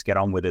and just get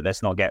on with it.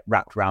 Let's not get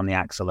wrapped around the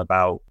axle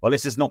about, well,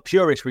 this is not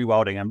purist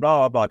rewilding and blah,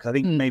 blah, blah. Because I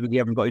think maybe we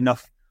haven't got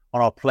enough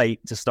on our plate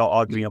to start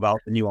arguing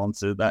about the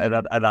nuances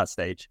at that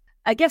stage.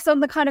 I guess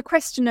on the kind of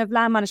question of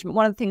land management,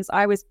 one of the things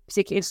I was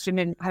particularly interested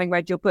in, having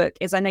read your book,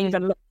 is I know you've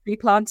done a lot of tree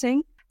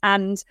planting.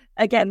 And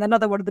again,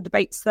 another one of the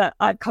debates that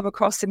I've come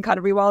across in kind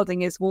of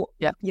rewilding is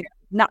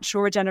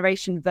natural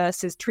regeneration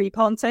versus tree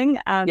planting.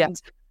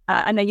 And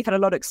I know you've had a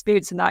lot of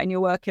experience in that in your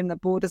work in the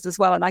borders as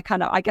well. And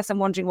I guess I'm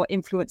wondering what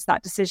influenced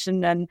that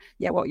decision and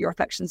what your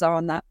reflections are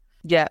on that.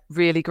 Yeah,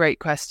 really great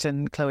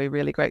question, Chloe.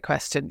 Really great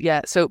question.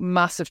 Yeah, so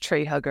massive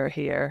tree hugger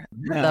here.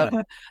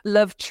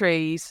 Love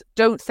trees.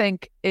 Don't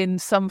think in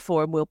some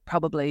form we'll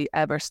probably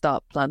ever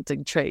stop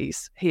planting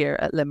trees here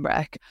at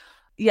Lynbreck.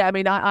 Yeah, I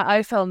mean,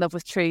 I fell in love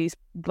with trees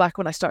back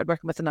when I started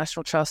working with the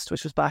National Trust,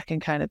 which was back in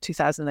kind of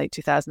 2008,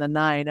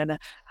 2009. And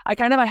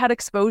I had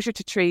exposure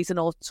to trees in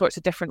all sorts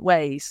of different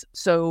ways.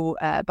 So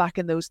back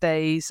in those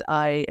days,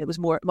 it was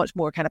much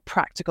more kind of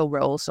practical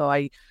role. So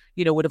I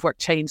would have worked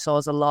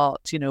chainsaws a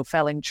lot,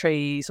 felling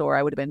trees, or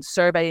I would have been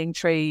surveying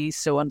trees.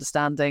 So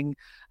understanding,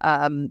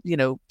 kind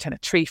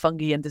of tree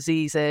fungi and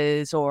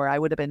diseases, or I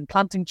would have been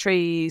planting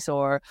trees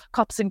or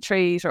coppicing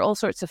trees or all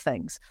sorts of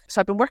things.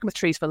 So I've been working with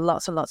trees for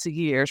lots and lots of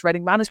years,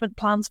 writing management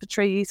plans for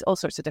trees, all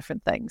sorts of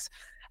different things.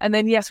 And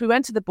then, yes, we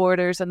went to the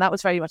borders, and that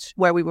was very much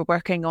where we were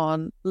working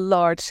on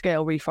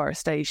large-scale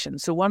reforestation.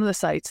 So one of the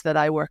sites that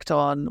I worked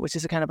on, which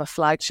is a kind of a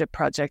flagship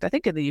project, I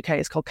think in the UK,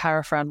 is called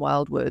Carafran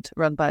Wildwood,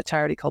 run by a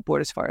charity called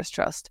Borders Forest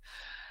Trust.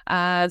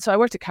 And so I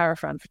worked at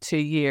Carafran for 2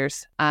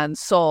 years and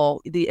saw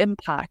the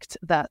impact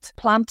that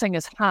planting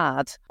has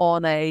had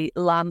on a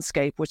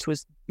landscape which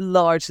was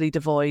largely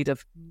devoid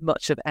of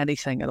much of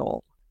anything at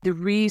all. The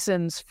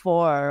reasons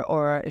for,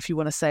 or if you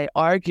want to say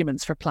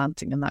arguments for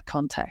planting in that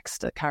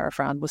context at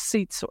Carafran, was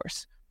seed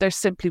source. There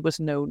simply was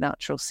no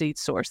natural seed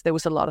source. There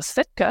was a lot of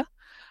Sitka,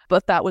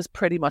 but that was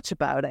pretty much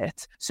about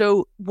it.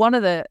 So one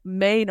of the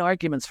main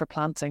arguments for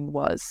planting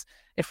was,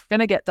 if we're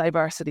going to get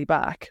diversity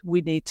back,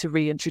 we need to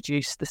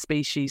reintroduce the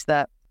species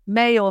that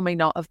may or may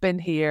not have been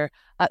here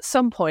at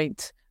some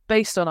point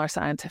based on our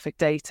scientific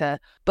data,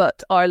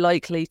 but are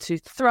likely to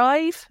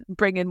thrive,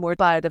 bring in more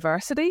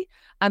biodiversity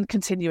and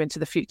continue into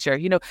the future.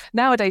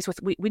 Nowadays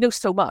we know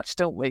so much,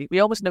 don't we? We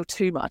almost know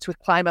too much with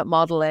climate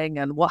modelling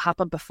and what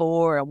happened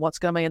before and what's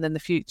coming in the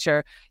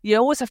future. You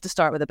always have to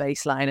start with a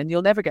baseline, and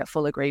you'll never get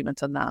full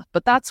agreement on that.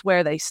 But that's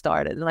where they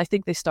started, and I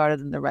think they started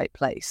in the right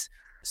place.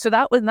 So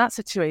that in that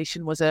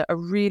situation was a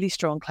really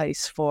strong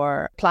place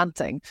for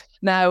planting.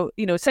 Now,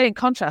 say in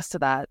contrast to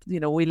that,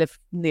 we live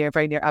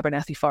very near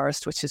Abernethy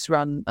Forest, which is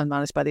run and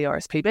managed by the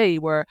RSPB,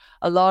 where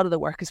a lot of the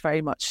work is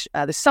very much,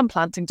 there's some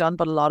planting done,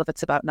 but a lot of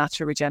it's about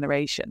natural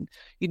regeneration.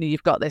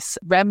 You've got this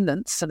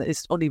remnants, and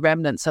it's only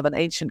remnants of an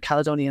ancient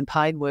Caledonian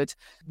pine wood.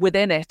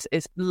 Within it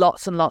is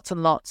lots and lots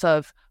and lots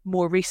of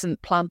more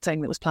recent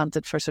planting that was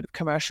planted for sort of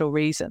commercial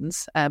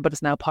reasons, but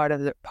is now part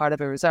of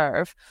a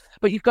reserve.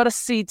 But you've got a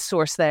seed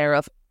source there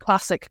of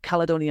classic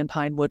Caledonian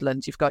pine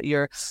woodland. You've got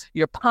your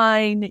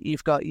pine,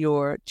 you've got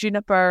your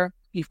juniper,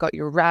 you've got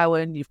your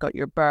rowan, you've got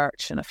your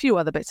birch, and a few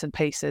other bits and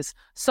pieces.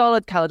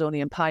 Solid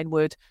Caledonian pine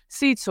wood,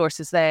 seed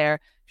source is there.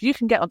 If you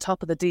can get on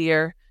top of the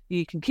deer,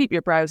 you can keep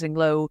your browsing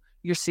low,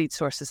 your seed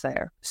source is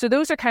there. So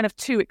those are kind of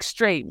two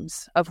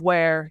extremes of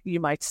where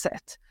you might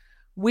sit.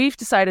 We've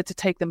decided to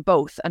take them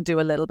both and do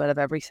a little bit of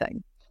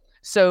everything.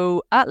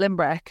 So at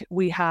Lynbreck,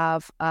 we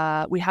have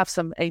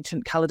some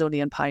ancient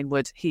Caledonian pine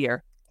wood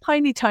here.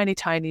 Tiny, tiny,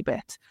 tiny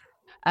bit.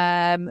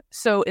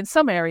 So in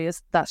some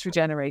areas, that's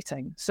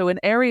regenerating. So in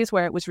areas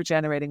where it was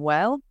regenerating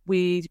well,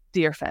 we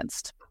deer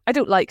fenced. I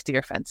don't like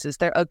deer fences.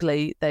 They're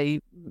ugly. They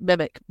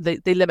limit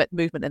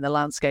movement in the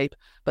landscape,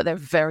 but they're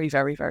very,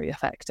 very, very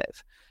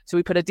effective. So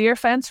we put a deer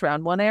fence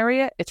around one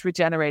area. It's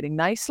regenerating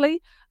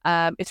nicely.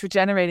 It's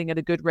regenerating at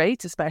a good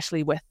rate,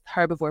 especially with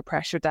herbivore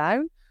pressure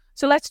down.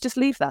 So let's just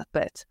leave that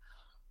bit.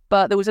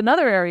 But there was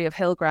another area of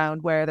hill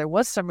ground where there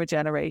was some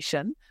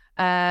regeneration.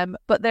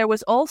 But there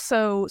was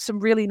also some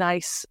really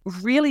nice,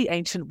 really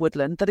ancient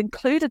woodland that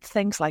included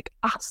things like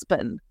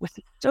aspen, which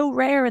is so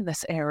rare in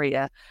this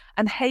area,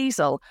 and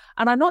hazel.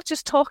 And I'm not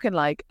just talking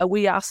like a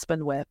wee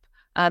aspen whip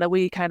and a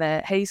wee kind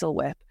of hazel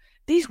whip.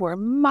 These were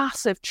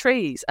massive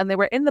trees, and they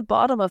were in the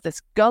bottom of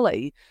this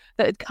gully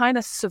that had kind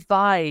of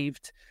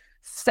survived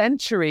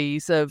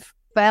centuries of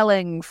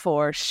felling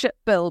for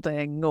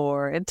shipbuilding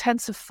or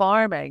intensive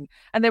farming.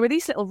 And there were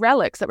these little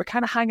relics that were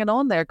kind of hanging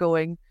on there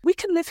going, we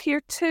can live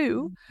here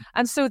too.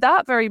 And so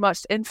that very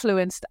much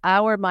influenced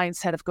our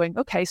mindset of going,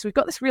 okay, so we've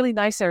got this really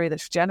nice area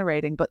that's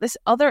regenerating, but this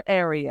other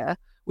area,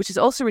 which is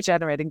also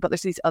regenerating, but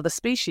there's these other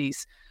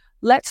species.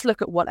 Let's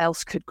look at what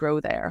else could grow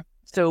there.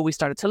 So we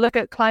started to look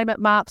at climate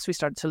maps, we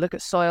started to look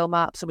at soil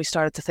maps, and we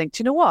started to think,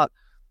 do you know what?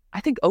 I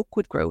think oak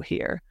would grow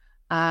here.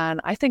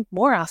 And I think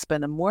more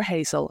aspen and more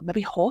hazel,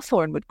 maybe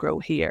hawthorn would grow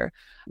here.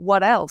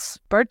 What else?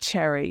 Bird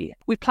cherry.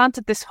 We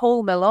planted this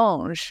whole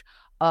melange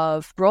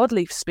of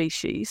broadleaf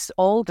species,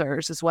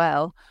 alders as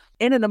well,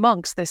 in and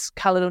amongst this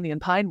Caledonian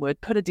pinewood,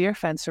 put a deer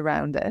fence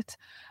around it.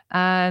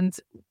 And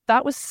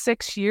that was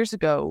 6 years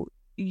ago.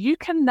 You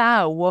can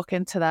now walk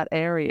into that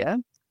area,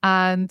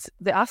 and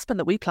the aspen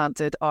that we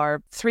planted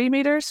are 3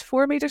 meters,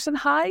 4 meters in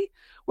high.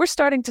 We're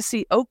starting to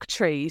see oak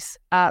trees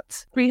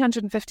at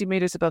 350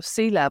 meters above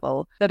sea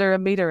level that are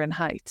 1 meter in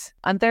height.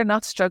 And they're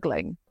not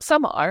struggling.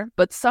 Some are,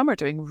 but some are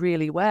doing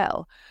really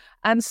well.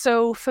 And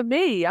so for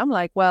me, I'm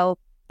like, well,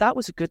 that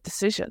was a good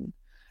decision.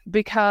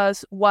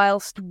 Because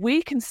whilst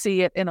we can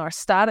see it in our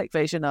static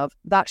vision of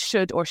that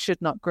should or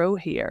should not grow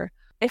here,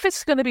 if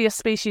it's going to be a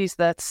species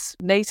that's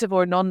native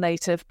or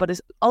non-native, but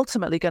is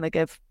ultimately going to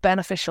give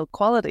beneficial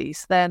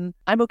qualities, then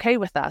I'm okay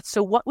with that.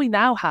 So what we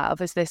now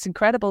have is this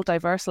incredible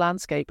diverse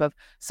landscape of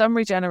some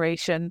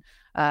regeneration,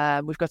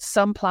 we've got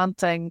some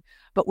planting,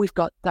 but we've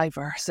got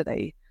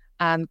diversity.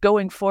 And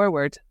going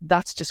forward,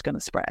 that's just going to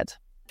spread.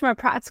 From a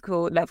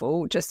practical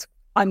level, just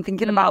I'm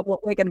thinking about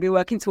what we're going to be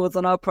working towards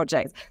on our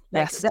project.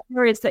 Yes. The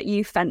areas that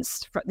you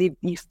fenced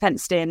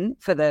in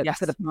for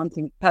the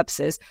planting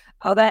purposes.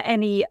 Are there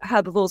any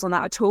herbivores on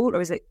that at all,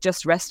 or is it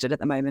just rested at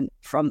the moment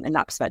in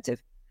that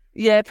perspective?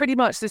 Yeah, pretty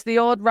much. There's the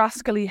odd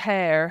rascally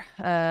hare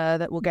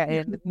that we'll get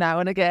in now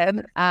and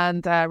again,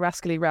 and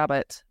rascally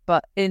rabbit.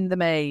 But in the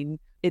main,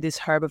 it is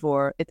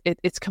herbivore.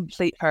 It's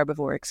complete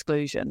herbivore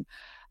exclusion.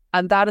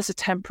 And that is a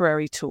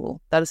temporary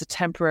tool.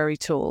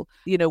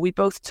 You know, we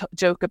both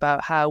joke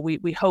about how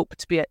we hope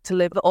to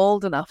live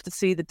old enough to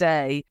see the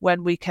day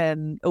when we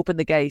can open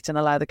the gate and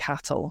allow the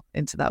cattle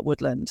into that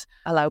woodland,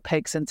 allow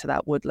pigs into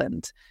that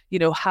woodland, you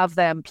know, have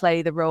them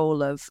play the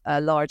role of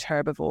a large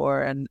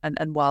herbivore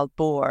and wild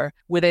boar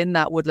within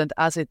that woodland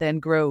as it then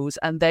grows,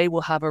 and they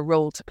will have a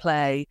role to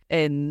play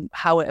in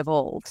how it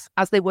evolves,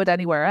 as they would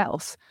anywhere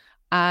else.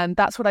 And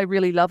that's what I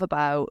really love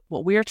about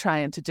what we're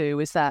trying to do,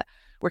 is that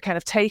we're kind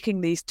of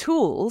taking these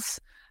tools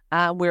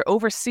and we're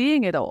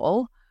overseeing it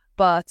all.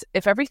 But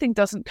if everything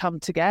doesn't come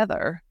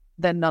together,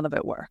 then none of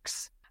it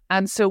works.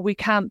 And so we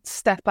can't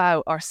step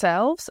out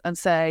ourselves and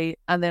say,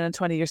 and then in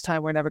 20 years'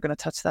 time, we're never going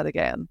to touch that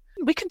again.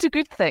 We can do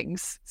good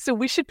things. So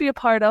we should be a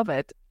part of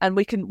it. And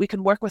we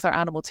can work with our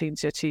animal team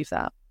to achieve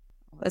that.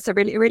 That's a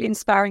really, really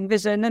inspiring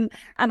vision.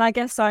 And I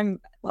guess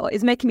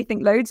it's making me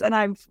think loads, and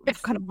I've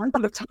kind of run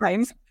out of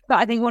time. But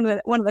I think one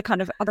of the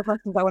kind of other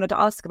questions I wanted to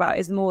ask about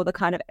is more the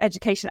kind of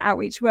education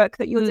outreach work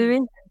that you're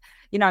doing.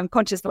 You know, I'm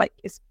conscious that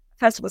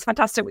first of all, it's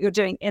fantastic what you're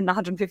doing in the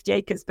 150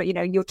 acres, but, you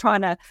know, you're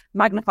trying to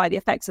magnify the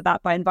effects of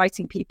that by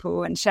inviting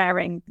people and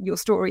sharing your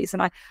stories.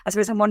 And I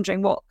suppose I'm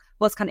wondering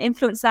what's kind of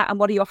influenced that, and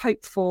what are your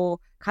hope for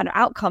kind of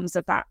outcomes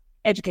of that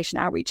education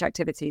outreach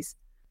activities?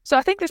 So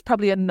I think there's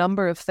probably a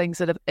number of things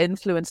that have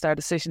influenced our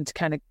decision to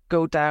kind of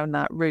go down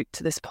that route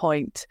to this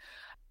point.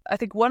 I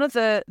think one of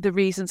the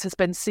reasons has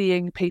been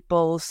seeing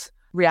people's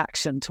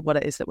reaction to what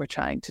it is that we're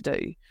trying to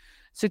do.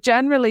 So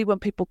generally when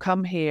people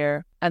come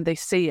here and they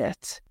see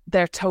it,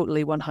 they're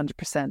totally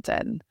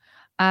 100% in.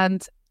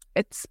 And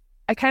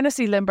I kind of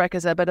see Lynbreck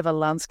as a bit of a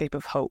landscape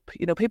of hope.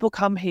 You know, people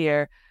come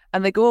here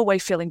and they go away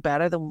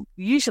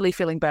usually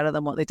feeling better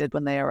than what they did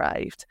when they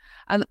arrived.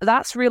 And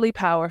that's really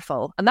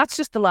powerful. And that's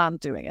just the land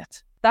doing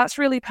it. That's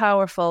really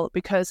powerful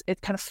because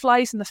it kind of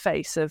flies in the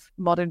face of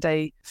modern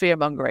day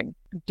fear-mongering,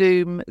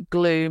 doom,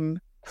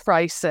 gloom,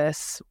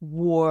 crisis,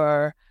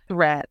 war,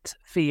 threat,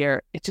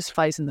 fear. It just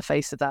flies in the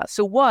face of that.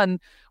 So one,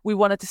 we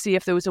wanted to see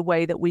if there was a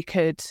way that we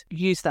could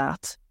use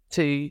that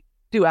to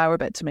do our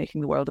bit to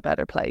making the world a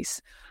better place.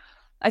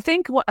 I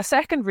think a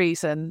second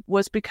reason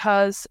was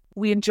because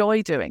we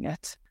enjoy doing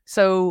it.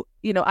 So,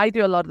 you know, I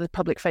do a lot of the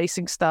public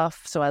facing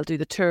stuff. So I'll do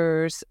the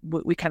tours.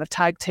 We kind of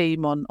tag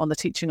team on the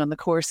teaching on the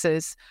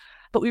courses.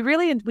 But we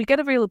get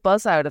a real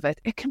buzz out of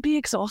it. It can be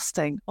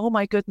exhausting. Oh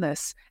my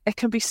goodness. It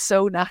can be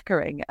so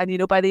knackering. And, you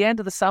know, by the end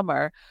of the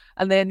summer,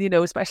 and then, you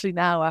know, especially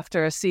now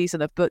after a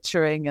season of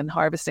butchering and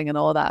harvesting and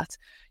all that,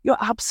 you're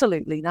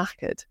absolutely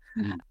knackered.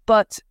 Mm-hmm.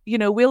 But, you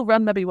know, we'll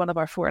run maybe one of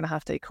our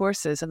 4.5-day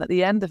courses. And at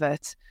the end of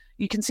it,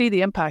 you can see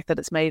the impact that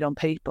it's made on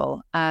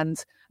people.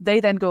 And they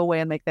then go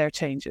away and make their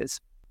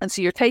changes. And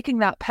so you're taking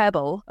that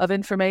pebble of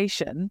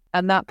information,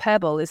 and that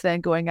pebble is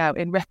then going out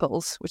in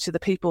ripples, which are the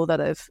people that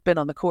have been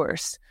on the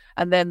course.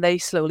 And then they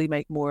slowly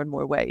make more and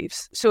more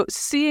waves. So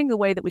seeing the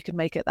way that we could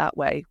make it that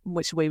way,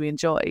 which way we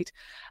enjoyed.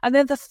 And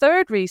then the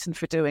third reason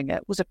for doing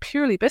it was a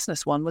purely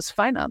business one, was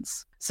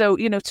finance. So,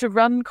 to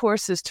run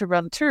courses, to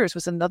run tours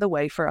was another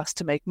way for us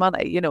to make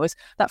money. As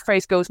that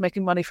phrase goes,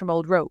 making money from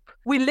old rope.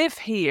 We live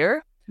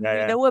here. We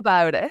know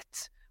about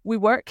it. We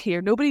work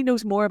here. Nobody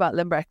knows more about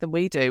Lynbreck than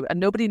we do,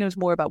 and nobody knows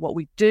more about what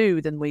we do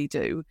than we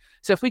do.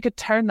 So if we could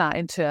turn that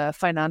into a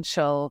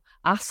financial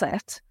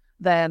asset,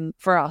 then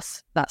for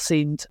us, that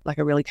seemed like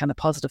a really kind of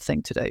positive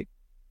thing to do.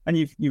 And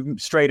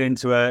you've strayed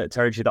into a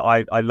territory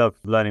that I love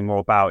learning more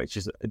about. It's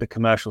just the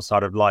commercial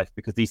side of life,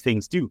 because these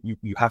things you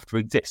have to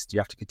exist. You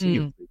have to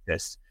continue to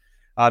exist.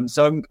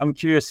 So I'm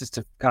curious as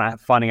to kind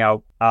of finding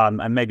out,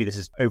 and maybe this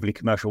is overly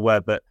commercial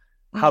word, but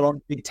how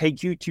long did it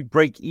take you to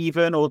break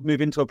even or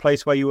move into a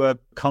place where you were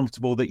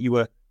comfortable that you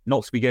were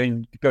not to be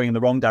going in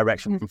the wrong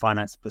direction from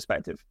finance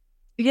perspective?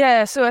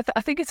 Yeah, so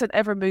I think it's an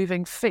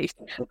ever-moving feast,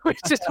 which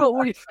is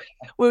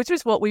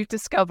what we've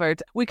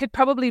discovered. We could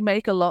probably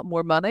make a lot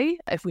more money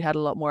if we had a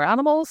lot more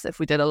animals, if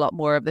we did a lot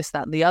more of this,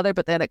 that, and the other.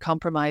 But then it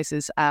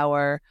compromises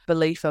our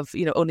belief of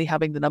only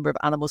having the number of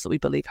animals that we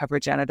believe have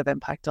regenerative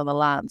impact on the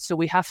land. So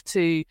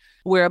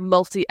we're a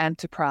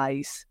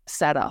multi-enterprise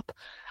setup.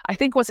 I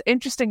think what's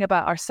interesting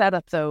about our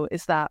setup, though,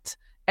 is that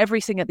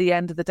everything at the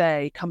end of the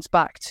day comes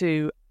back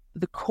to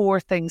the core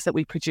things that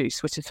we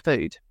produce, which is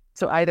food.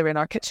 So either in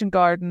our kitchen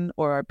garden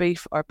or our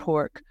beef, our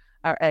pork,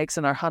 our eggs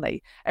and our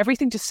honey,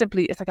 everything just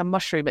simply, it's like a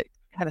mushroom. It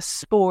kind of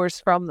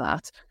spores from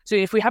that. So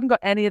if we haven't got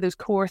any of those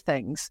core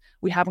things,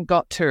 we haven't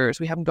got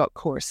tours, we haven't got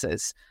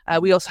courses.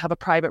 We also have a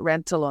private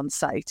rental on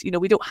site.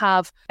 We don't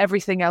have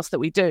everything else that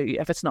we do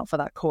if it's not for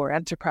that core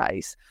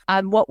enterprise.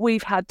 And what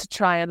we've had to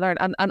try and learn,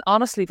 and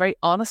honestly, very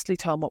honestly,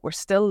 Tom, what we're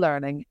still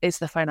learning is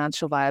the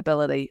financial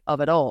viability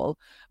of it all.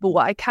 But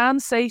what I can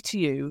say to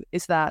you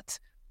is that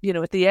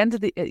at the end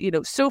of the,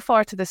 so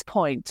far to this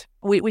point,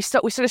 we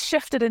sort of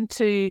shifted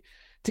into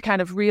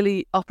kind of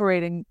really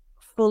operating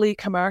fully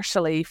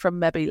commercially from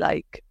maybe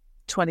like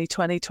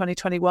 2020,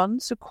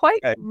 2021. So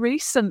quite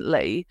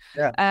recently.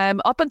 Yeah.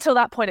 Up until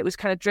that point, it was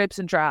kind of dribs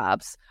and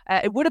drabs.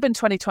 It would have been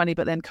 2020,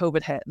 but then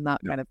COVID hit and that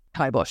kind of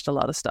kiboshed a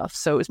lot of stuff.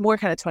 So it was more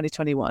kind of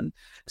 2021.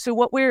 So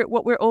what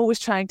we're always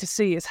trying to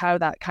see is how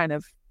that kind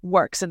of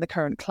works in the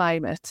current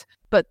climate.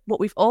 But what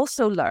we've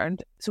also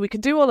learned, so we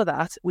can do all of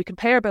that. We can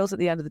pay our bills at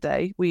the end of the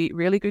day. We eat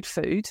really good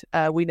food.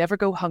 We never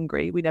go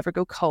hungry. We never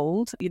go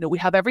cold. We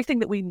have everything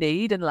that we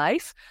need in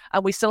life,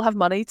 and we still have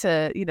money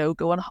to,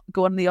 go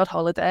on the odd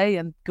holiday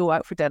and go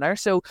out for dinner.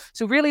 So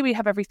really we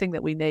have everything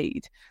that we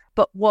need.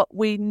 But what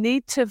we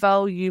need to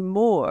value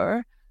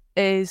more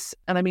is,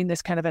 and I mean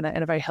this kind of in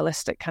a very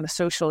holistic kind of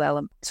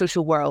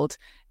social world,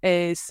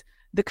 is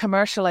the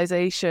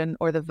commercialization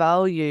or the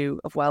value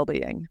of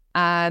well-being.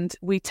 And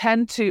we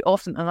tend to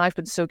often, and I've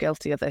been so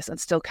guilty of this and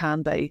still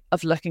can be,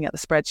 of looking at the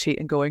spreadsheet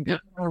and going,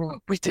 oh,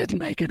 we didn't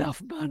make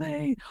enough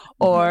money,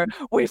 or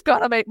we've got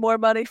to make more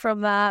money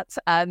from that.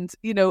 And,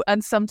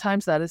 and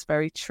sometimes that is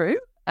very true.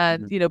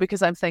 And,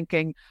 because I'm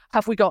thinking,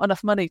 have we got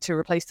enough money to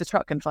replace the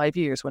truck in 5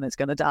 years when it's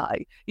going to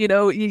die?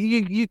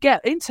 You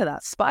get into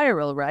that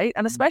spiral, right?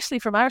 And especially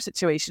from our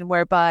situation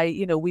whereby,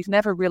 we've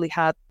never really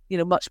had,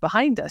 much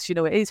behind us. It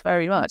is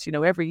very much,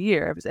 every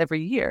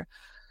year.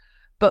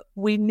 But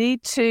we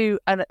need to,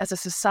 and as a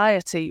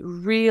society,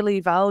 really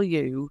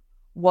value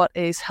what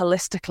is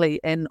holistically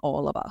in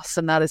all of us.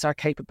 And that is our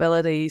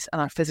capabilities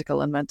and our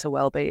physical and mental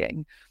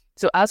well-being.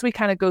 So as we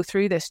kind of go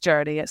through this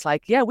journey, it's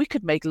like, yeah, we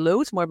could make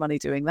loads more money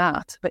doing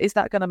that, but is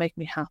that going to make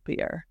me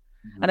happier?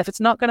 And if it's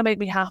not going to make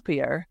me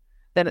happier,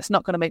 then it's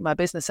not going to make my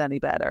business any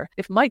better.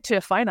 It might to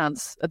a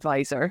finance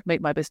advisor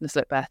make my business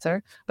look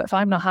better, but if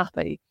I'm not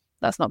happy,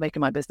 that's not making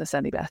my business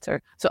any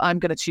better. So I'm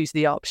going to choose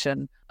the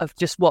option of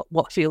just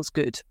what feels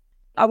good.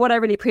 What I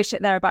really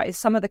appreciate there about is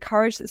some of the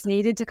courage that's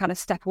needed to kind of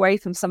step away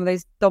from some of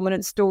those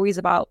dominant stories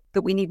about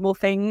that we need more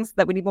things,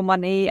 that we need more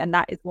money, and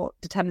that is what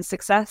determines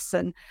success.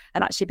 And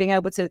actually being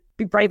able to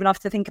be brave enough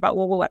to think about,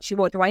 well, actually,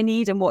 what do I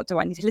need and what do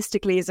I need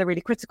holistically is a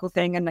really critical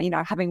thing. And,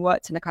 having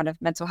worked in a kind of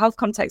mental health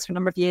context for a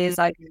number of years,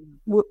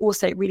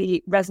 also it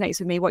really resonates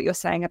with me what you're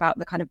saying about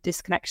the kind of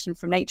disconnection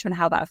from nature and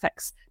how that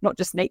affects not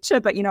just nature,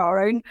 but,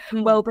 our own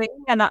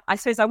well-being. And I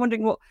suppose I'm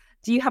wondering,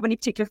 do you have any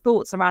particular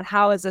thoughts around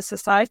how, as a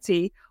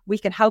society, we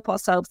can help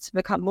ourselves to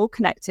become more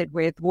connected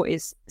with what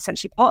is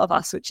essentially part of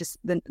us, which is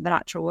the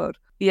natural world?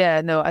 Yeah,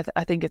 no,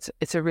 I think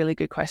it's a really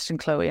good question,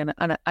 Chloe, and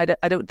I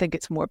don't think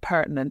it's more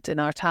pertinent in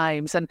our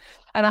times. And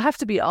I have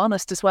to be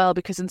honest as well,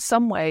 because in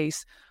some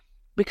ways,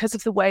 because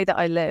of the way that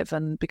I live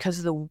and because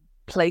of the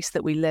place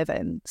that we live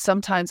in,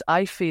 sometimes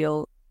I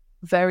feel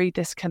very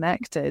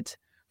disconnected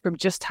from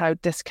just how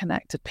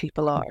disconnected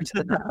people are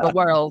to the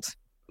world.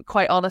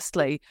 Quite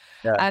honestly.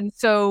 Yeah. And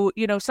so,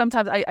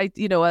 sometimes I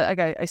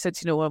said,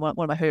 one of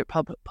my favorite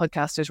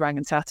podcasters,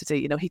 Rangan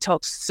Saturday, he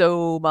talks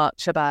so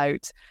much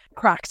about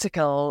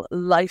practical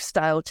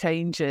lifestyle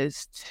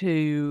changes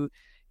to,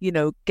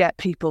 get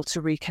people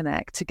to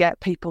reconnect, to get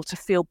people to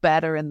feel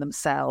better in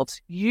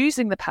themselves,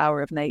 using the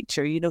power of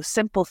nature,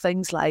 simple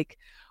things like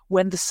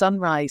when the sun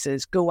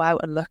rises, go out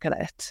and look at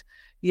it.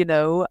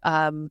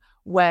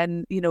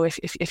 When,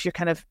 if you're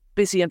kind of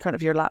busy in front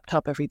of your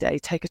laptop every day,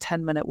 take a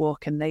 10-minute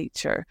walk in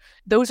nature.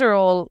 Those are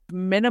all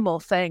minimal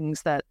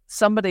things that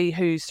somebody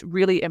who's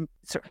really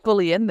sort of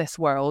fully in this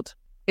world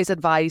is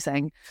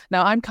advising.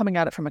 Now, I'm coming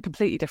at it from a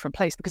completely different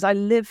place because I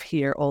live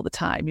here all the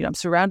time. I'm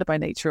surrounded by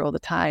nature all the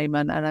time,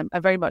 and I'm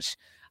very much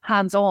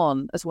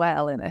hands-on as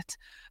well in it.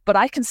 But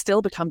I can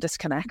still become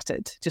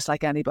disconnected, just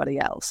like anybody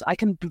else. I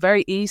can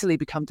very easily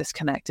become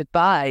disconnected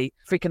by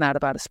freaking out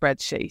about a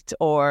spreadsheet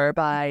or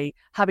by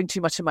having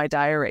too much in my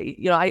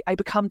diary. I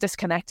become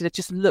disconnected. It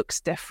just looks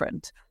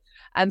different.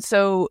 And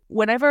so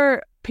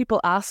whenever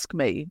people ask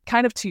me,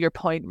 kind of to your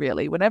point,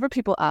 really, whenever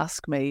people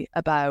ask me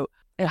about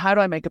how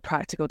do I make a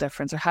practical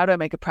difference, or how do I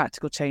make a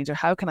practical change, or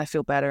how can I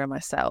feel better in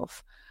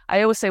myself,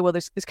 I always say, well,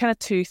 there's kind of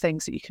two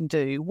things that you can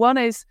do. One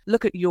is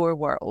look at your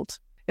world.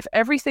 If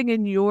everything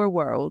in your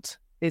world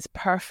is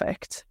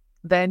perfect,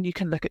 then you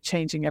can look at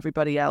changing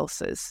everybody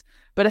else's.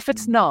 But if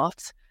it's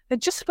not, then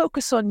just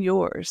focus on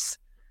yours.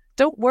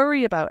 Don't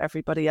worry about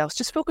everybody else.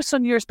 Just focus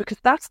on yours, because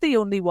that's the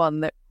only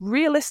one that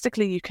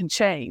realistically you can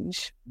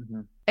change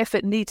if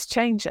it needs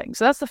changing.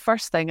 So that's the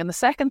first thing. And the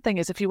second thing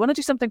is, if you want to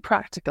do something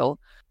practical,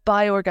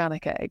 buy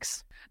organic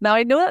eggs. Now,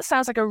 I know that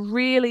sounds like a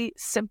really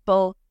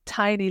simple,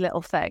 tiny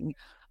little thing,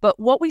 but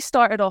what we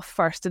started off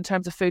first in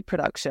terms of food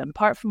production,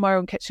 apart from our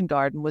own kitchen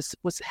garden, was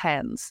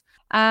hens.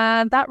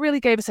 And that really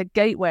gave us a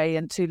gateway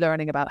into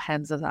learning about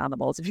hens as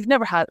animals. If you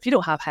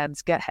don't have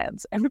hens, get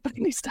hens.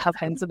 Everybody needs to have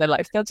hens in their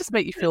life. They'll just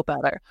make you feel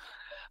better.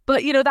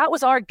 But, that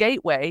was our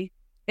gateway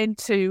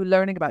into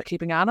learning about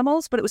keeping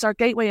animals, but it was our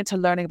gateway into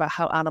learning about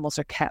how animals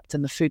are kept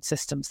in the food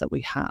systems that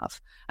we have.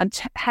 And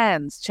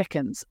hens,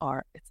 chickens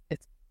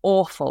it's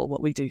awful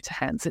what we do to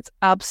hens. It's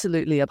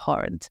absolutely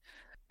abhorrent.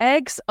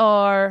 Eggs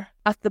are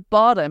at the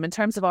bottom in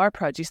terms of our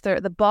produce. They're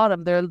at the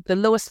bottom. They're the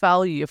lowest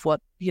value of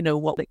what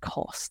it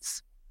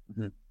costs.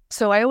 Mm-hmm.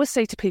 So I always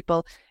say to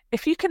people,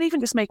 if you can even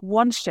just make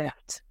one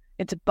shift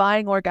into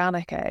buying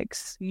organic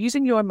eggs,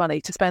 using your money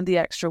to spend the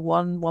extra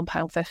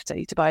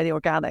 £1.50 to buy the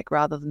organic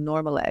rather than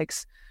normal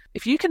eggs,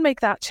 if you can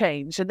make that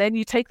change, and then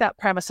you take that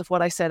premise of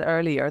what I said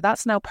earlier,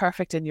 that's now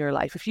perfect in your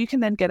life. If you can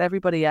then get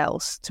everybody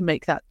else to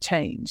make that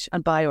change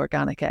and buy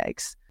organic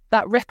eggs,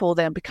 that ripple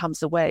then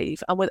becomes a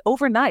wave. And with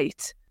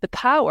overnight, the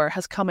power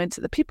has come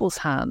into the people's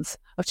hands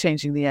of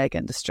changing the egg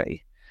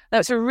industry. Now,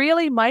 it's a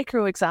really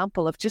micro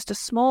example of just a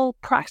small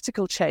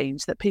practical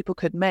change that people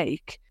could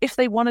make if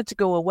they wanted to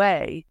go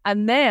away.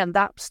 And then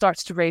that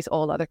starts to raise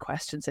all other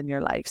questions in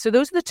your life. So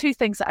those are the two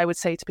things that I would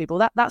say to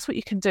people. That's what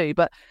you can do.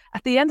 But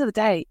at the end of the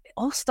day, it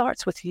all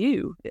starts with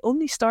you. It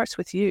only starts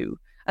with you.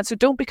 And so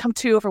don't become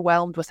too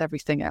overwhelmed with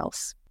everything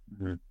else.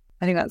 Mm-hmm.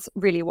 I think that's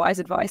really wise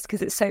advice,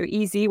 because it's so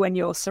easy when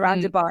you're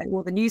surrounded by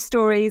all the news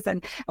stories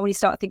and when you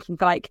start thinking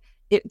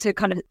to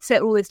kind of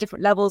set all these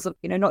different levels of,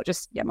 not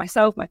just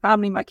myself, my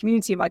family, my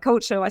community, my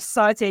culture, my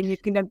society, and you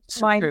can then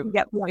find and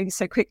get going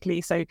so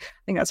quickly. So I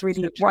think that's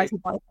really wise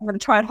advice. I'm going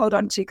to try and hold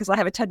on to, because I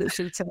have a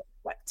tendency to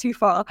get too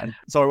far. And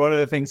so one of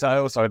the things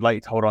I'd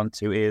like to hold on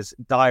to is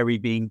diary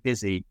being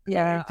busy.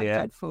 Yeah, I'm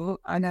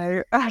dreadful. I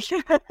know.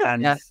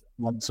 And yes.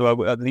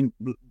 So I think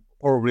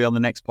probably on the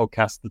next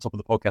podcast, the top of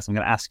the podcast, I'm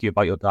going to ask you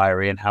about your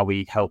diary and how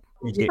we help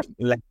you get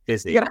less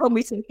busy. You're going to hold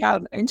me to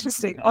account.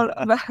 Interesting.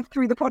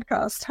 Through the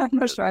podcast. I'm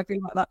not sure I feel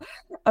like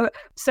that.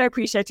 So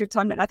appreciate your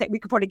time. And I think we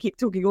could probably keep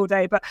talking all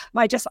day. But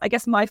I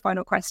guess my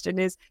final question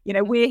is,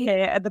 we're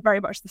here at the very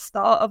much the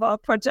start of our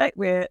project.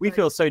 We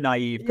feel so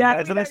naive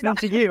compared to listening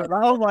to you. Like,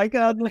 oh my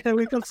God,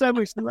 we've got so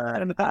much to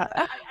learn. And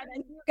you're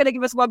going to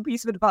give us one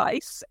piece of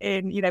advice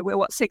in,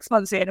 we're 6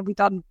 months in and we've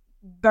done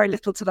very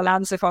little to the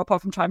land so far,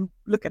 apart from try and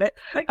look at it.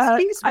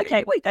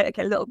 Okay,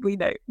 a little,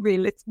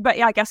 really. But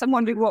yeah, I guess I'm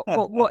wondering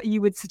what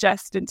you would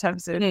suggest in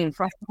terms of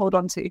for us to hold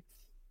on to.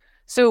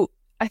 So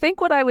I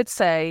think what I would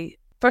say,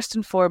 first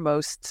and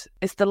foremost,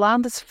 is the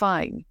land is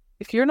fine.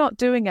 If you're not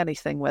doing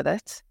anything with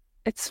it,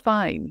 it's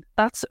fine.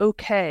 That's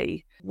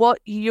okay. What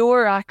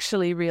you're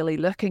actually really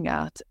looking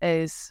at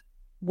is,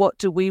 what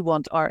do we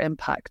want our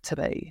impact to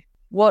be?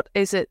 What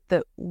is it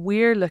that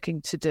we're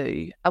looking to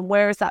do, and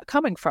where is that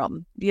coming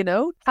from?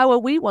 How are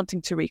we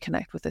wanting to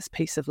reconnect with this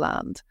piece of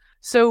land?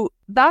 So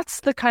that's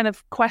the kind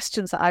of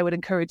questions that I would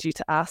encourage you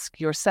to ask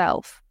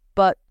yourself.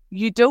 But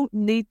you don't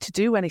need to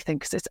do anything,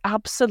 because it's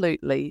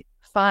absolutely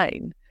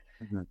fine.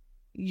 Mm-hmm.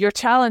 Your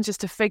challenge is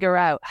to figure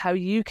out how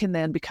you can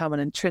then become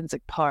an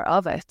intrinsic part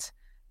of it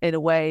in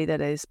a way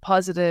that is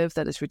positive,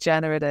 that is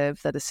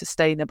regenerative, that is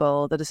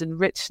sustainable, that is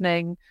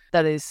enriching,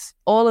 that is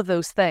all of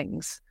those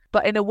things,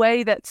 but in a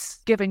way that's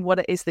giving what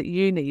it is that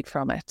you need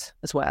from it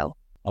as well.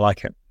 I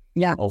like it.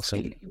 Yeah.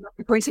 Awesome.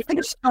 Thank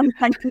you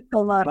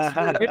so much.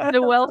 You're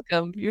so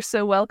welcome. You're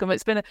so welcome.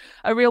 It's been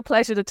a real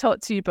pleasure to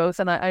talk to you both.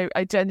 And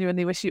I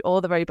genuinely wish you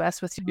all the very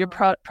best with your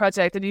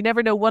project. And you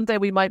never know, one day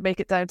we might make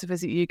it down to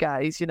visit you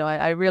guys.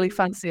 I really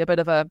fancy a bit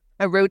of a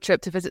a road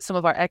trip to visit some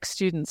of our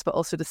ex-students, but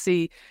also to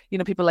see,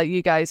 people like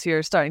you guys who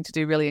are starting to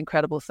do really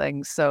incredible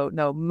things. So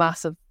no,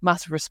 massive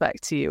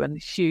respect to you, and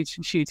huge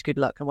good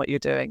luck in what you're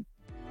doing.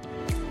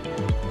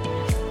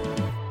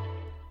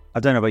 I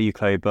don't know about you,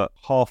 Chloe, but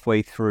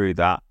halfway through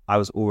that, I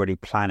was already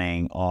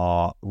planning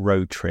our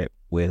road trip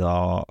with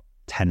our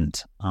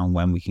tent and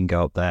when we can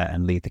go up there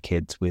and leave the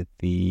kids with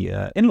the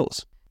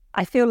in-laws.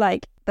 I feel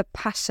like the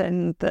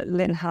passion that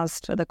Lynn has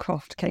for the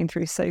Croft came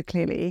through so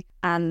clearly,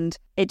 and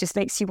it just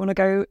makes you want to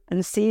go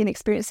and see and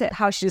experience it.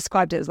 How she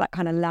described it as that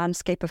kind of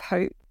landscape of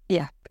hope.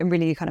 Yeah, it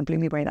really kind of blew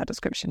me away, that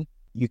description.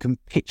 You can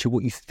picture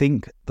what you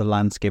think the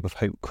landscape of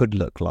hope could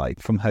look like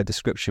from her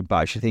description, but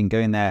I actually think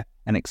going there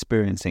and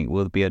experiencing it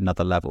will be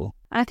another level.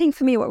 And I think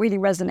for me, what really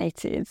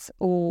resonated,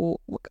 or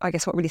I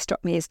guess what really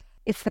struck me, is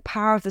it's the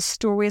power of the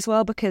story as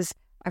well, because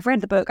I've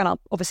read the book and I'll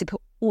obviously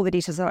put all the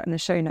details out in the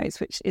show notes,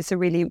 which is a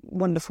really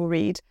wonderful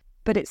read.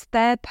 But it's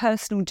their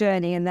personal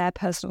journey and their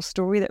personal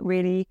story that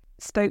really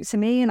spoke to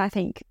me. And I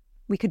think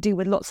we could do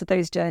with lots of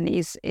those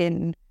journeys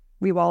in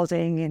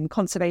rewilding, in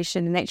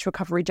conservation, in nature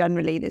recovery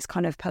generally, this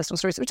kind of personal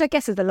stories, which I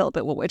guess is a little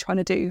bit what we're trying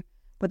to do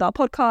with our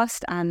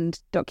podcast and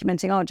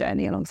documenting our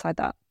journey alongside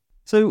that.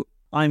 So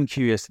I'm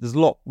curious, there's a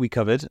lot we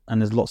covered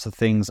and there's lots of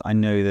things I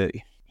know that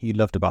you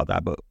loved about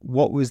that, but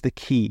what was the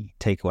key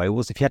takeaway?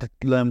 Was if you had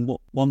to learn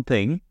one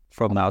thing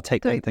from that, or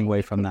take one thing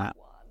away from that?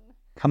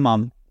 Come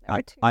on.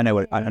 I know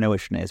which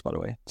one it is, by the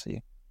way. To you.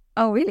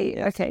 Oh,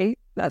 really? Okay.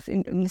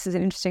 This is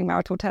an interesting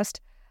marital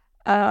test.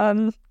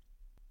 So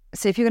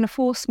if you're going to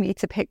force me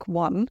to pick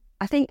one,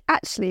 I think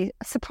actually,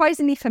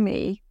 surprisingly for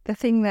me, the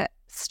thing that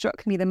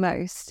struck me the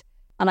most,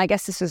 and I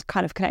guess this was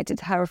kind of connected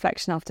to her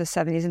reflection after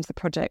 7 years into the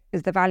project,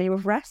 is the value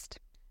of rest.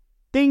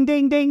 Ding,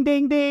 ding, ding,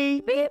 ding,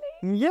 ding. Really?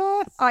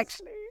 Yes.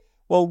 Actually.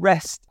 Well,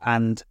 rest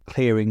and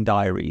clearing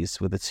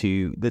diaries were the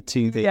two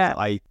things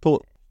I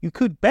thought you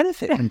could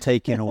benefit from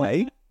taking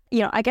away.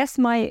 I guess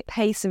my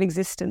pace of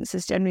existence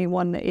is generally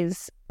one that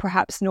is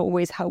perhaps not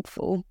always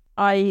helpful.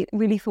 I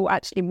really thought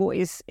actually what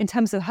is, in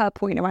terms of her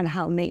point around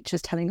how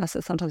nature's telling us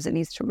that sometimes it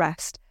needs to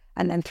rest,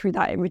 and then through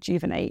that it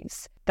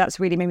rejuvenates, that's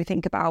really made me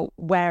think about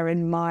where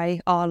in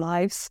our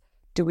lives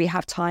do we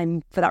have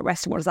time for that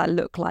rest, and what does that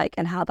look like,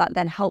 and how that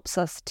then helps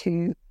us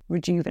to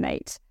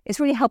rejuvenate. It's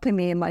really helping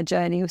me in my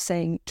journey of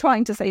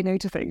trying to say no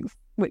to things,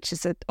 which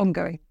is an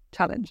ongoing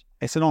challenge.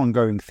 It's an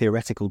ongoing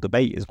theoretical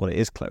debate is what it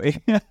is, Chloe.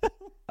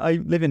 I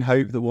live in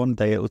hope that one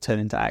day it will turn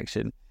into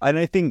action. And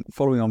I think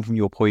following on from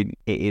your point,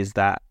 it is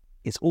that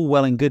it's all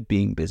well and good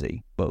being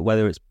busy, but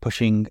whether it's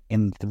pushing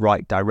in the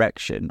right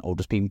direction or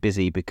just being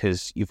busy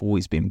because you've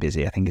always been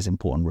busy, I think is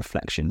important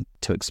reflection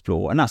to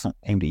explore. And that's not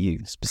aimed at you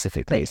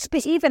specifically.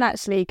 But even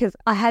actually, because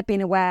I had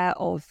been aware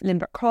of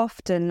Lynbreck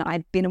Croft and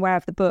I'd been aware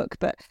of the book,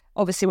 but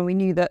obviously when we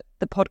knew that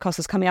the podcast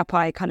was coming up,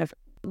 I kind of,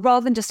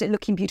 rather than just it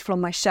looking beautiful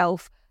on my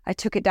shelf, I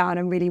took it down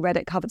and really read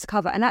it cover to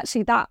cover. And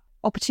actually that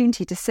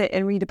opportunity to sit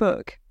and read a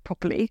book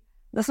properly,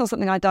 that's not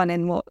something I'd done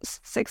in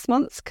 6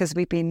 months because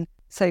we've been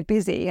so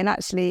busy, and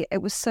actually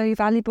it was so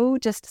valuable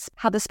just to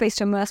have the space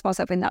to immerse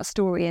myself in that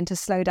story and to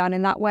slow down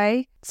in that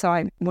way. So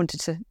I wanted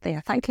to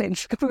thank Lynn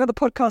for coming on the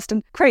podcast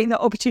and creating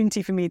that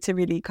opportunity for me to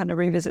really kind of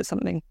revisit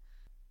something.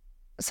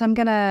 So I'm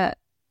going to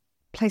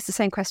place the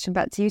same question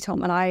back to you,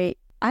 Tom, and I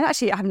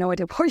actually have no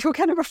idea what you're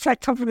going to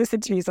reflect on from this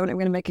interview, so I'm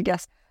going to make a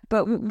guess,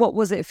 but what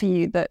was it for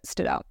you that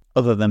stood out?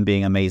 Other than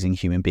being amazing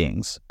human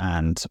beings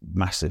and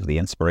massively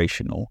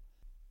inspirational,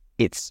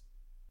 it's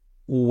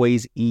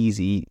always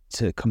easy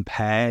to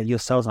compare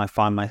yourselves, and I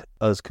find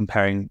us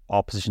comparing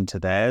our position to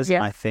theirs.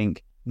 Yeah. I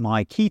think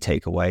my key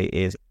takeaway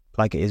is,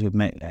 like it is with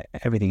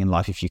everything in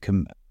life, if you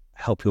can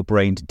help your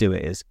brain to do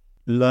it, is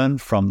learn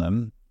from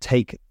them,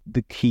 take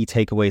the key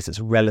takeaways that's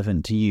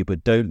relevant to you,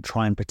 but don't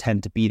try and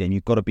pretend to be them.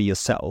 You've got to be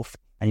yourself,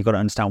 and you've got to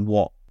understand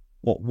what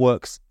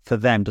works for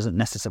them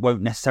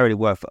won't necessarily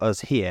work for us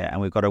here, and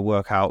we've got to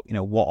work out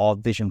what our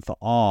vision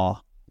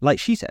for like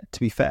she said, to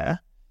be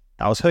fair,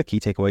 that was her key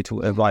takeaway to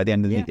right at the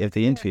end of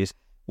the interviews.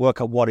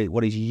 Work out what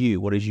is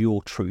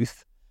your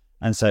truth.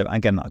 And so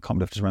again, I can't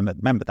believe I just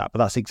remember that, but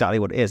that's exactly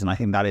what it is. And I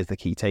think that is the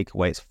key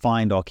takeaway. It's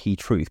find our key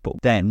truth. But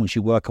then once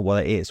you work out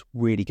what it is,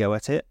 really go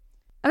at it.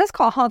 And that's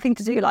quite a hard thing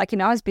to do. I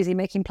was busy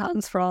making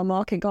plans for our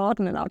market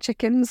garden and our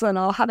chickens and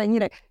our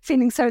having,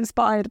 feeling so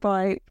inspired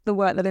by the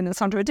work that Lynn and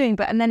Sandra are doing.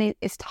 But then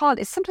it's hard.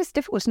 It's sometimes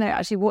difficult to know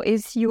actually what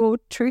is your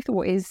truth or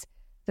what is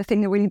the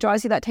thing that really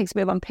drives you. That takes a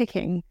bit of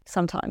unpicking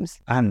sometimes.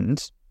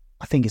 And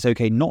I think it's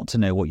okay not to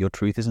know what your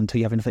truth is until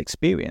you have enough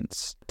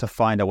experience to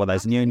find out what that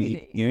is. And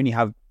you only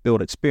have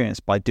built experience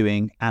by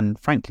doing and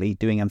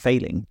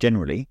failing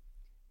generally.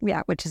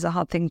 Yeah, which is a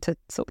hard thing to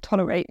sort of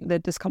tolerate, the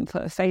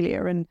discomfort of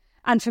failure.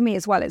 And for me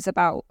as well,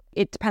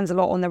 it depends a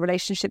lot on the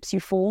relationships you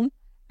form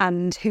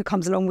and who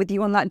comes along with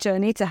you on that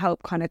journey to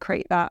help kind of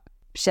create that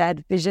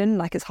shared vision.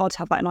 It's hard to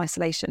have that in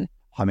isolation.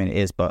 I mean, it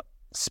is, but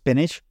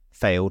spinach,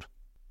 failed.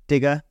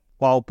 Digger,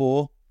 wild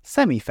boar,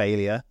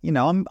 semi-failure.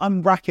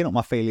 I'm racking up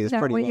my failures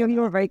pretty well.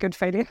 You're a very good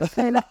failure.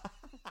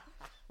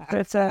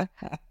 But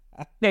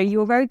no,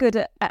 you're very good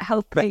at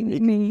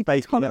helping me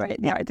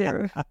tolerate the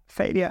idea of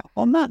failure.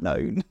 On that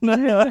note.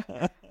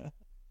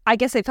 I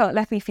guess it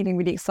left me feeling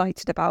really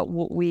excited about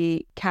what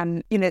we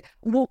can,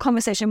 what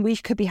conversation we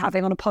could be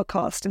having on a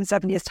podcast in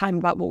 7 years' time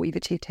about what we've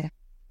achieved here.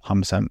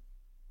 100%.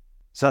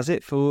 So that's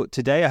it for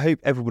today. I hope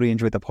everybody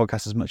enjoyed the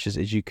podcast as much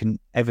as you can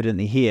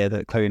evidently hear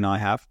that Chloe and I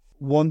have.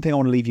 One thing I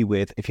want to leave you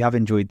with, if you have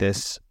enjoyed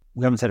this,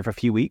 we haven't said it for a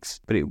few weeks,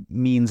 but it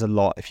means a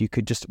lot if you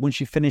could just, once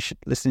you finish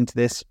listening to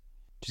this,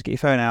 just get your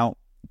phone out,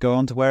 go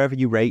on to wherever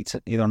you rate,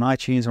 either on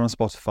iTunes or on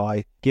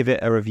Spotify, give it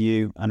a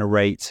review and a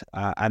rate,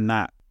 and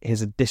that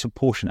has a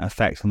disproportionate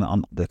effect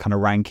on the kind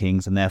of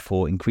rankings and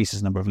therefore increases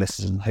the number of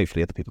listeners, and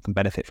hopefully other people can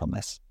benefit from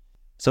this.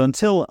 So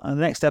until the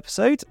next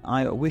episode,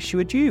 I wish you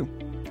adieu.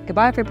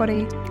 Goodbye,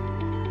 everybody.